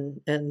case.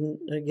 And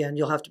again,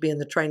 you'll have to be in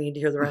the training to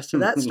hear the rest of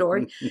that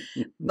story.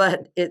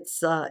 But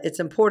it's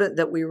important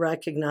that we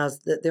recognize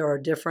that there are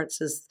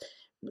differences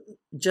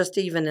just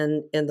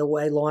even in the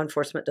way law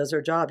enforcement does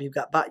their job. You've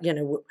got, you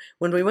know,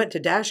 when we went to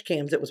dash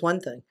cams, it was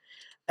one thing.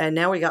 And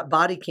now we got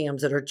body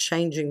cams that are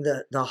changing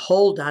the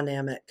whole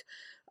dynamic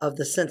of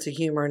the sense of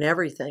humor and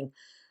everything.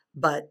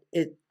 But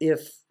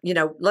if, you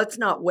know, let's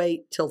not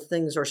wait till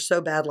things are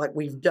so bad like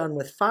we've done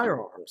with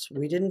firearms.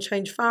 We didn't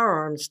change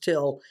firearms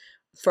till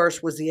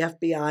first was the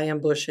FBI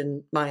ambush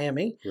in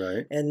Miami.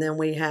 Right. And then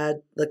we had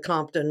the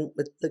Compton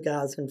with the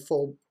guys in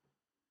full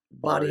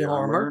body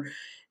armor.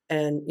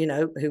 And, you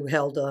know, who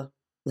held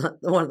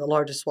one of the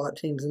largest SWAT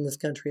teams in this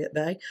country at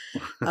bay.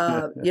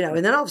 You know,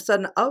 and then all of a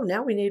sudden,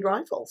 now we need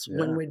rifles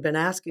when we'd been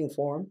asking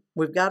for them.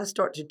 We've got to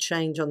start to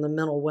change on the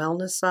mental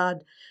wellness side.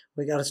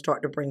 We got to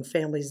start to bring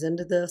families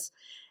into this,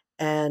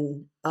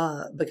 and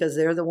because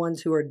they're the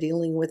ones who are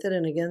dealing with it.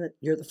 And again,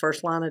 you're the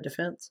first line of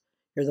defense.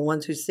 You're the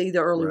ones who see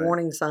the early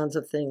warning signs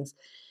of things.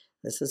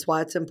 This is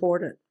why it's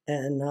important,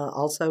 and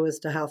also as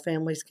to how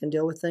families can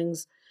deal with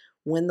things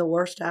when the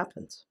worst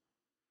happens.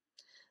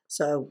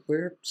 So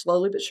we're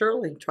slowly but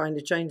surely trying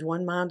to change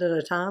one mind at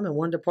a time and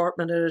one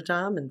department at a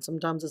time. And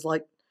sometimes it's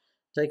like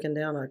taking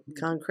down a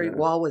concrete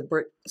wall with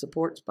brick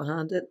supports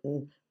behind it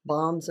and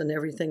bombs and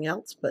everything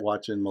else. But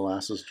watching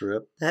molasses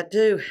drip. That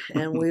too.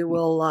 And we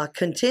will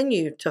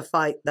continue to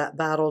fight that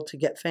battle to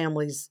get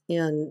families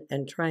in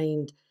and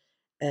trained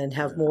and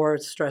have more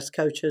stress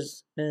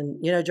coaches.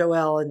 And, you know,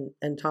 Joelle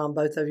and Tom,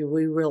 both of you,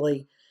 we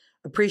really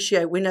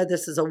appreciate, we know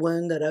this is a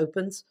wound that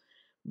opens.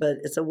 but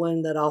it's a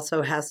wound that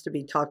also has to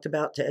be talked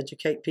about to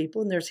educate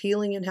people, and there's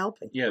healing and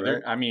helping. Yeah,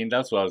 right? I mean,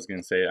 that's what I was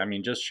going to say. I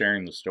mean, just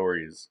sharing the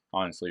story is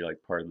honestly like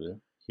part of the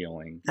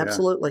healing.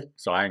 Absolutely. Yeah.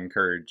 So I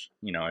encourage,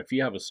 if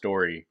you have a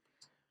story,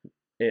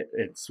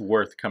 it's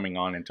worth coming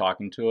on and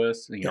talking to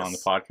us, yes. On the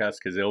podcast,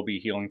 because it'll be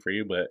healing for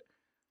you, but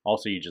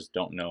also you just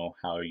don't know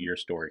how your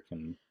story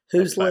can.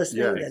 Who's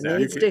listening that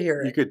needs to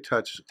hear it. You could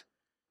touch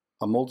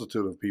a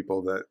multitude of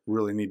people that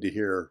really need to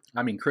hear.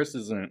 I mean, Chris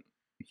isn't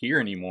here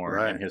anymore,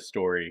 right. In his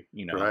story,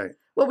 Right.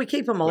 Well, we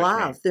keep them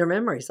alive. Their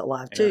memories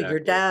alive too. Exactly. Your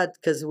dad,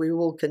 because we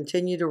will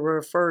continue to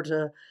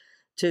refer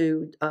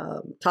to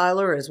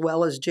Tyler as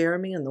well as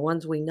Jeremy and the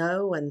ones we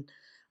know, and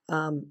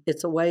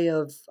it's a way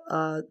of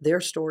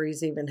their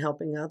stories even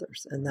helping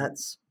others, and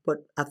that's what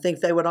I think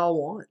they would all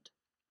want.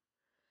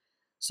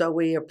 So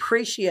we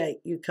appreciate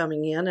you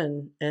coming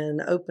in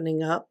and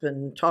opening up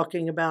and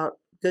talking about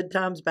good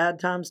times, bad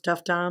times,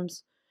 tough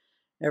times,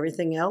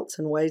 everything else,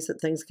 and ways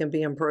that things can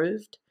be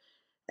improved.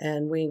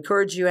 And we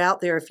encourage you out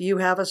there, if you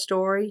have a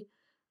story,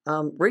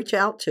 reach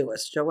out to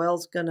us.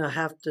 Joel's going to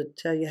have to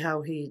tell you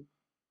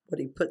what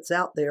he puts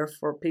out there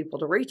for people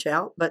to reach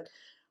out. But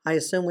I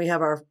assume we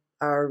have our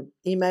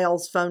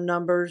emails, phone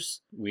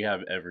numbers. We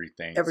have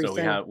everything. So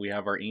we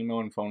have our email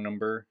and phone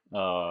number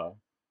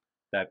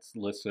that's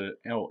listed,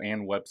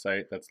 and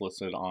website that's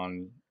listed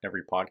on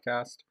every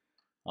podcast.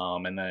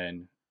 And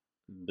then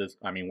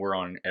we're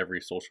on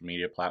every social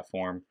media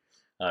platform.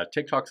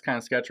 TikTok's kind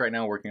of sketch right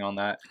now, working on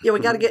that. Yeah,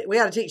 we got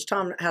to teach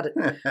Tom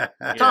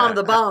Tom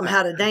the Bomb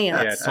how to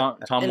dance. Yeah,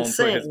 Tom won't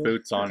put his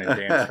boots on and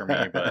dance for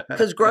me, but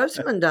because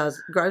Grossman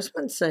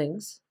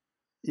sings.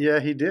 Yeah,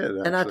 he did.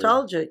 Actually. And I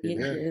told you,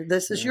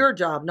 this is your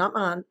job, not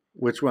mine.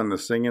 Which one, the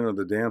singing or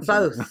the dancing?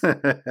 Both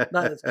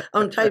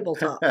on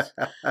tabletops.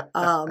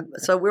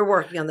 So we're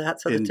working on that.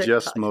 So in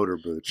just motor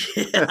boots.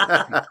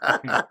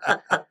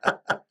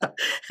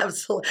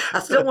 Absolutely. I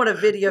still want a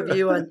video of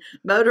you on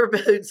motor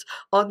boots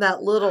on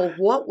that little,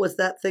 what was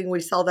that thing we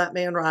saw that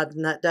man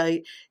riding that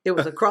day? It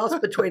was a cross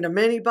between a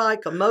mini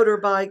bike, a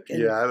motorbike.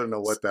 And I don't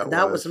know what that was.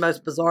 That was the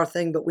most bizarre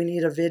thing, but we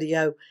need a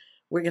video.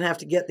 We're going to have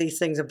to get these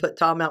things and put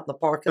Tom out in the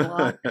parking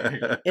lot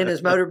in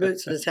his motor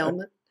boots and his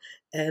helmet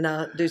and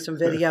do some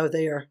video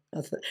there.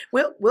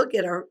 We'll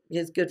get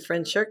his good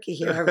friend Shirky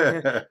here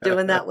over here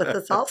doing that with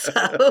us also.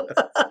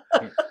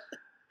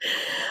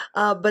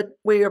 But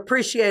we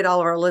appreciate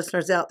all of our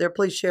listeners out there.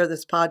 Please share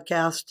this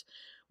podcast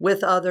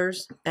with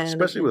others. And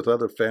especially with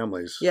other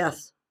families.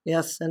 Yes.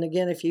 And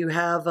again, if you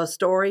have a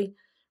story,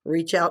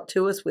 reach out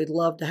to us. We'd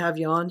love to have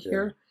you on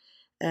here.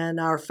 And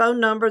our phone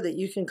number that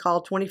you can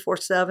call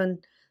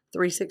 24/7,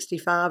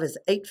 365 is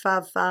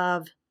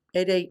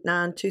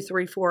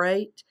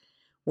 855-889-2348.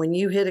 When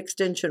you hit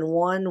extension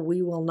 1,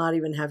 we will not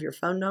even have your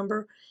phone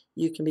number.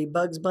 You can be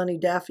Bugs Bunny,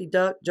 Daffy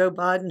Duck, Joe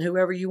Biden,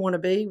 whoever you want to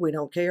be. We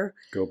don't care.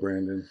 Go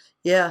Brandon.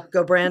 Yeah,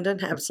 go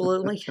Brandon.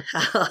 Absolutely.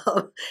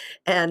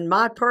 And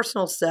my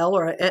personal cell,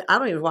 or I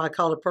don't even know why I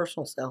call it a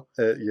personal cell.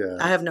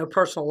 I have no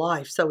personal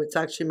life, so it's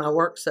actually my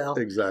work cell.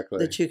 Exactly.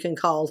 That you can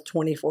call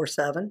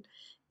 24/7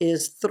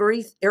 is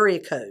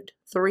area code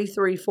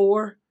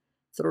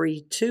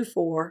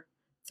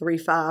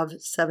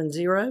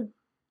 334-324-3570.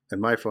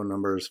 And my phone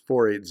number is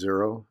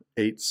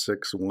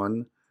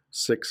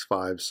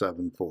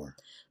 480-861-6574.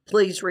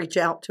 Please reach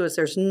out to us.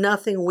 There's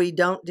nothing we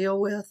don't deal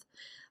with.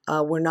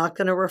 We're not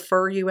going to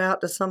refer you out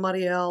to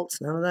somebody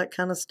else, none of that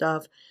kind of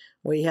stuff.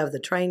 We have the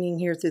training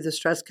here through the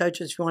Stress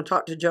Coaches. If you want to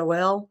talk to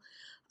Joel,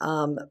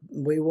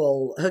 we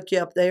will hook you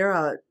up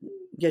there,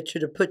 get you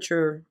to put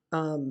your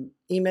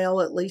email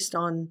at least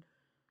on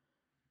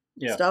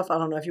stuff. I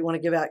don't know if you want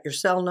to give out your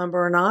cell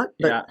number or not.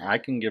 But yeah, I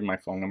can give my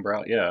phone number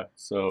out. Yeah.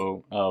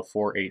 So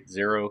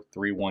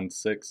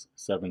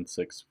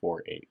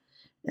 480-316-7648.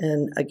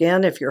 And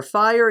again, if you're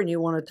fire and you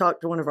want to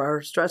talk to one of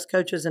our stress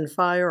coaches in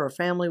fire or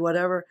family,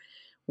 whatever,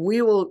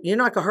 you're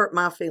not going to hurt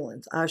my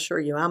feelings. I assure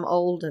you. I'm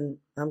old and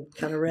I'm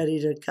kind of ready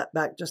to cut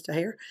back just a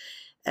hair.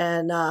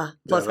 And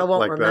plus I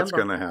won't remember. That's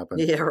going to happen.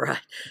 Yeah,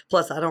 right.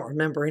 Plus I don't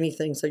remember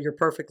anything, so you're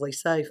perfectly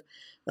safe.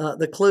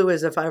 The clue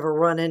is if I ever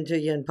run into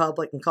you in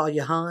public and call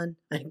you hon,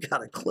 I ain't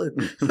got a clue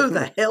who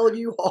the hell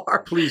you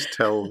are. Please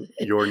tell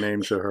your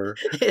name to her.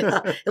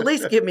 At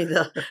least give me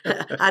the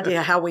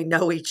idea how we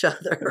know each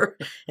other.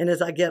 And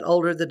as I get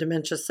older, the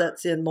dementia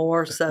sets in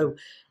more, so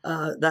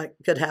that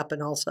could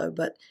happen also.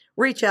 But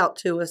reach out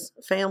to us.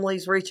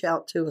 Families, reach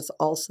out to us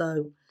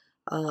also.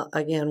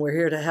 Again, we're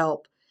here to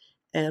help.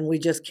 And we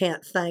just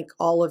can't thank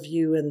all of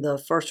you in the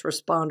first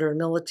responder and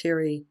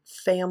military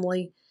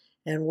family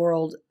and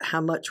world,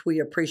 how much we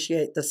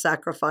appreciate the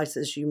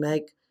sacrifices you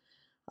make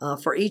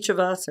for each of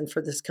us and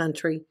for this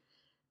country.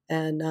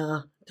 And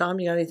Tom,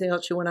 you got anything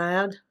else you want to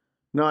add?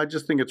 No, I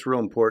just think it's real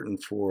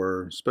important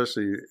for,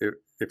 especially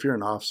if you're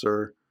an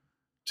officer,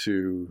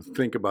 to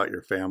think about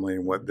your family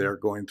and what they're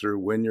going through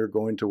when you're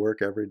going to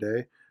work every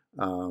day.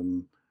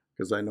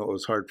 Because I know it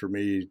was hard for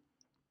me.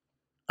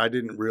 I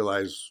didn't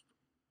realize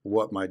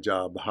what my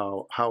job,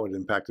 how it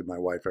impacted my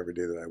wife every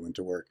day that I went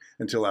to work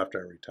until after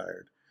I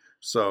retired.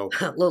 So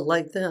a little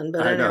late then,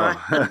 but anyway.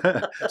 I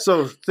know.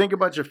 So think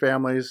about your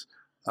families.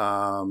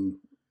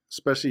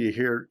 Especially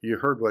you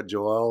heard what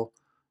Joel,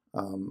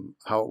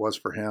 how it was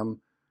for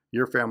him.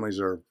 Your families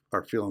are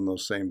feeling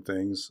those same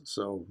things.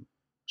 So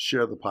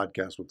share the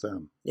podcast with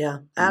them. Yeah.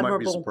 You might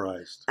be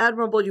surprised.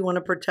 Admirable. You want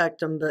to protect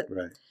them, but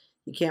Right.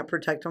 you can't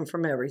protect them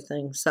from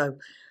everything. So,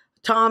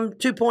 Tom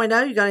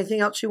 2.0, you got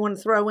anything else you want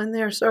to throw in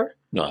there, sir?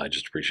 No, I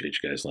just appreciate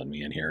you guys letting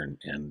me in here,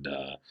 and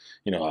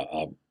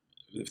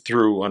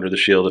through Under the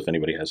Shield, if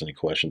anybody has any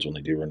questions when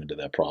they do run into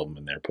that problem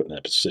and they're put in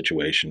that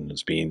situation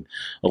as being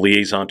a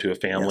liaison to a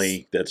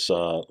family that's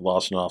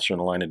lost an officer in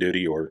the line of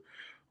duty, or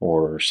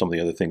some of the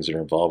other things that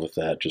are involved with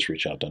that, just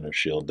reach out to Under the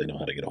Shield. They know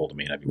how to get a hold of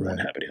me, and I'd be more than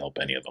happy to help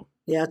any of them.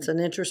 Yeah, it's an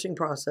interesting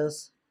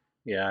process.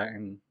 Yeah,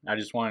 and I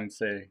just wanted to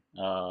say,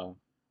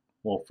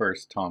 well,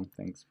 first, Tom,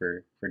 thanks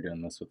for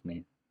doing this with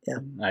me. Yeah.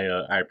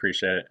 I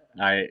appreciate it.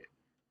 I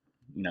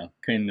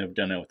couldn't have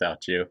done it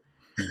without you.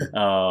 Just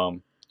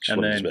And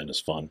what then- it's been is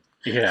fun.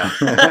 Yeah.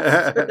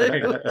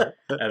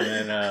 And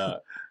then,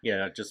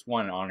 I just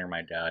want to honor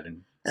my dad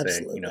and say,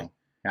 Absolutely.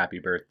 happy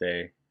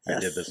birthday. I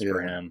did Yes. this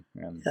for him,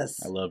 and Yes.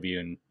 I love you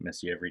and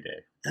miss you every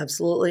day.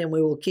 Absolutely. And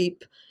we will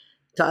keep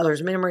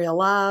Tyler's memory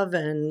alive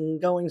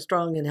and going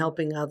strong and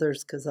helping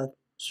others, because I'm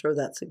sure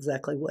that's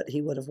exactly what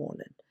he would have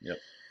wanted. Yep.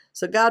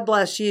 So God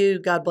bless you.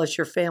 God bless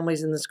your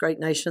families in this great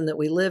nation that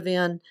we live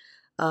in.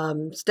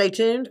 Stay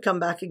tuned. Come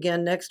back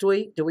again next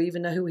week. Do we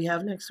even know who we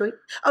have next week?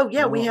 Oh,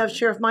 yeah, we have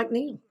Sheriff Mike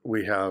Neal.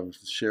 We have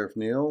Sheriff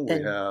Neal. We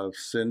And- have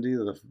Cindy,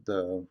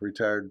 the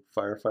retired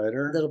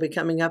firefighter. That'll be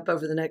coming up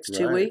over the next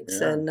 2 Right, weeks.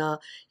 yeah. And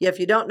if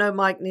you don't know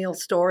Mike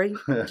Neal's story,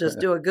 just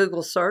do a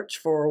Google search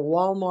for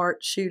Walmart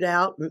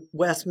shootout,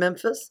 West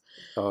Memphis.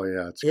 Oh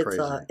yeah, it's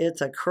crazy.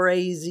 It's a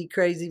crazy,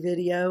 crazy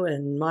video,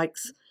 and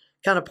Mike's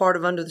kind of part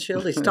of Under the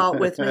Shield. He's taught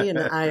with me, and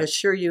I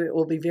assure you it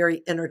will be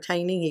very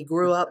entertaining. He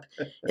grew up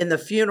in the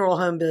funeral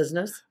home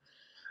business.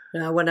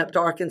 And I went up to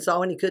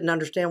Arkansas, and he couldn't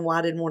understand why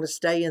I didn't want to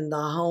stay in the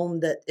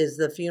home that is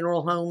the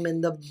funeral home in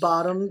the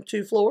bottom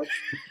 2 floors.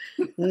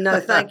 No,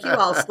 thank you.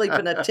 I'll sleep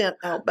in a tent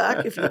out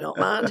back if you don't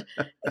mind.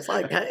 It's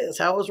like, hey, that's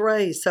how I was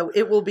raised. So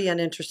it will be an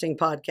interesting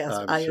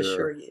podcast, I I'm sure.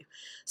 assure you.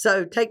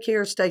 So take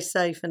care, stay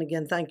safe, and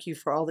again, thank you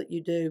for all that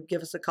you do.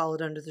 Give us a call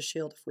at Under the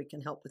Shield if we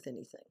can help with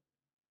anything.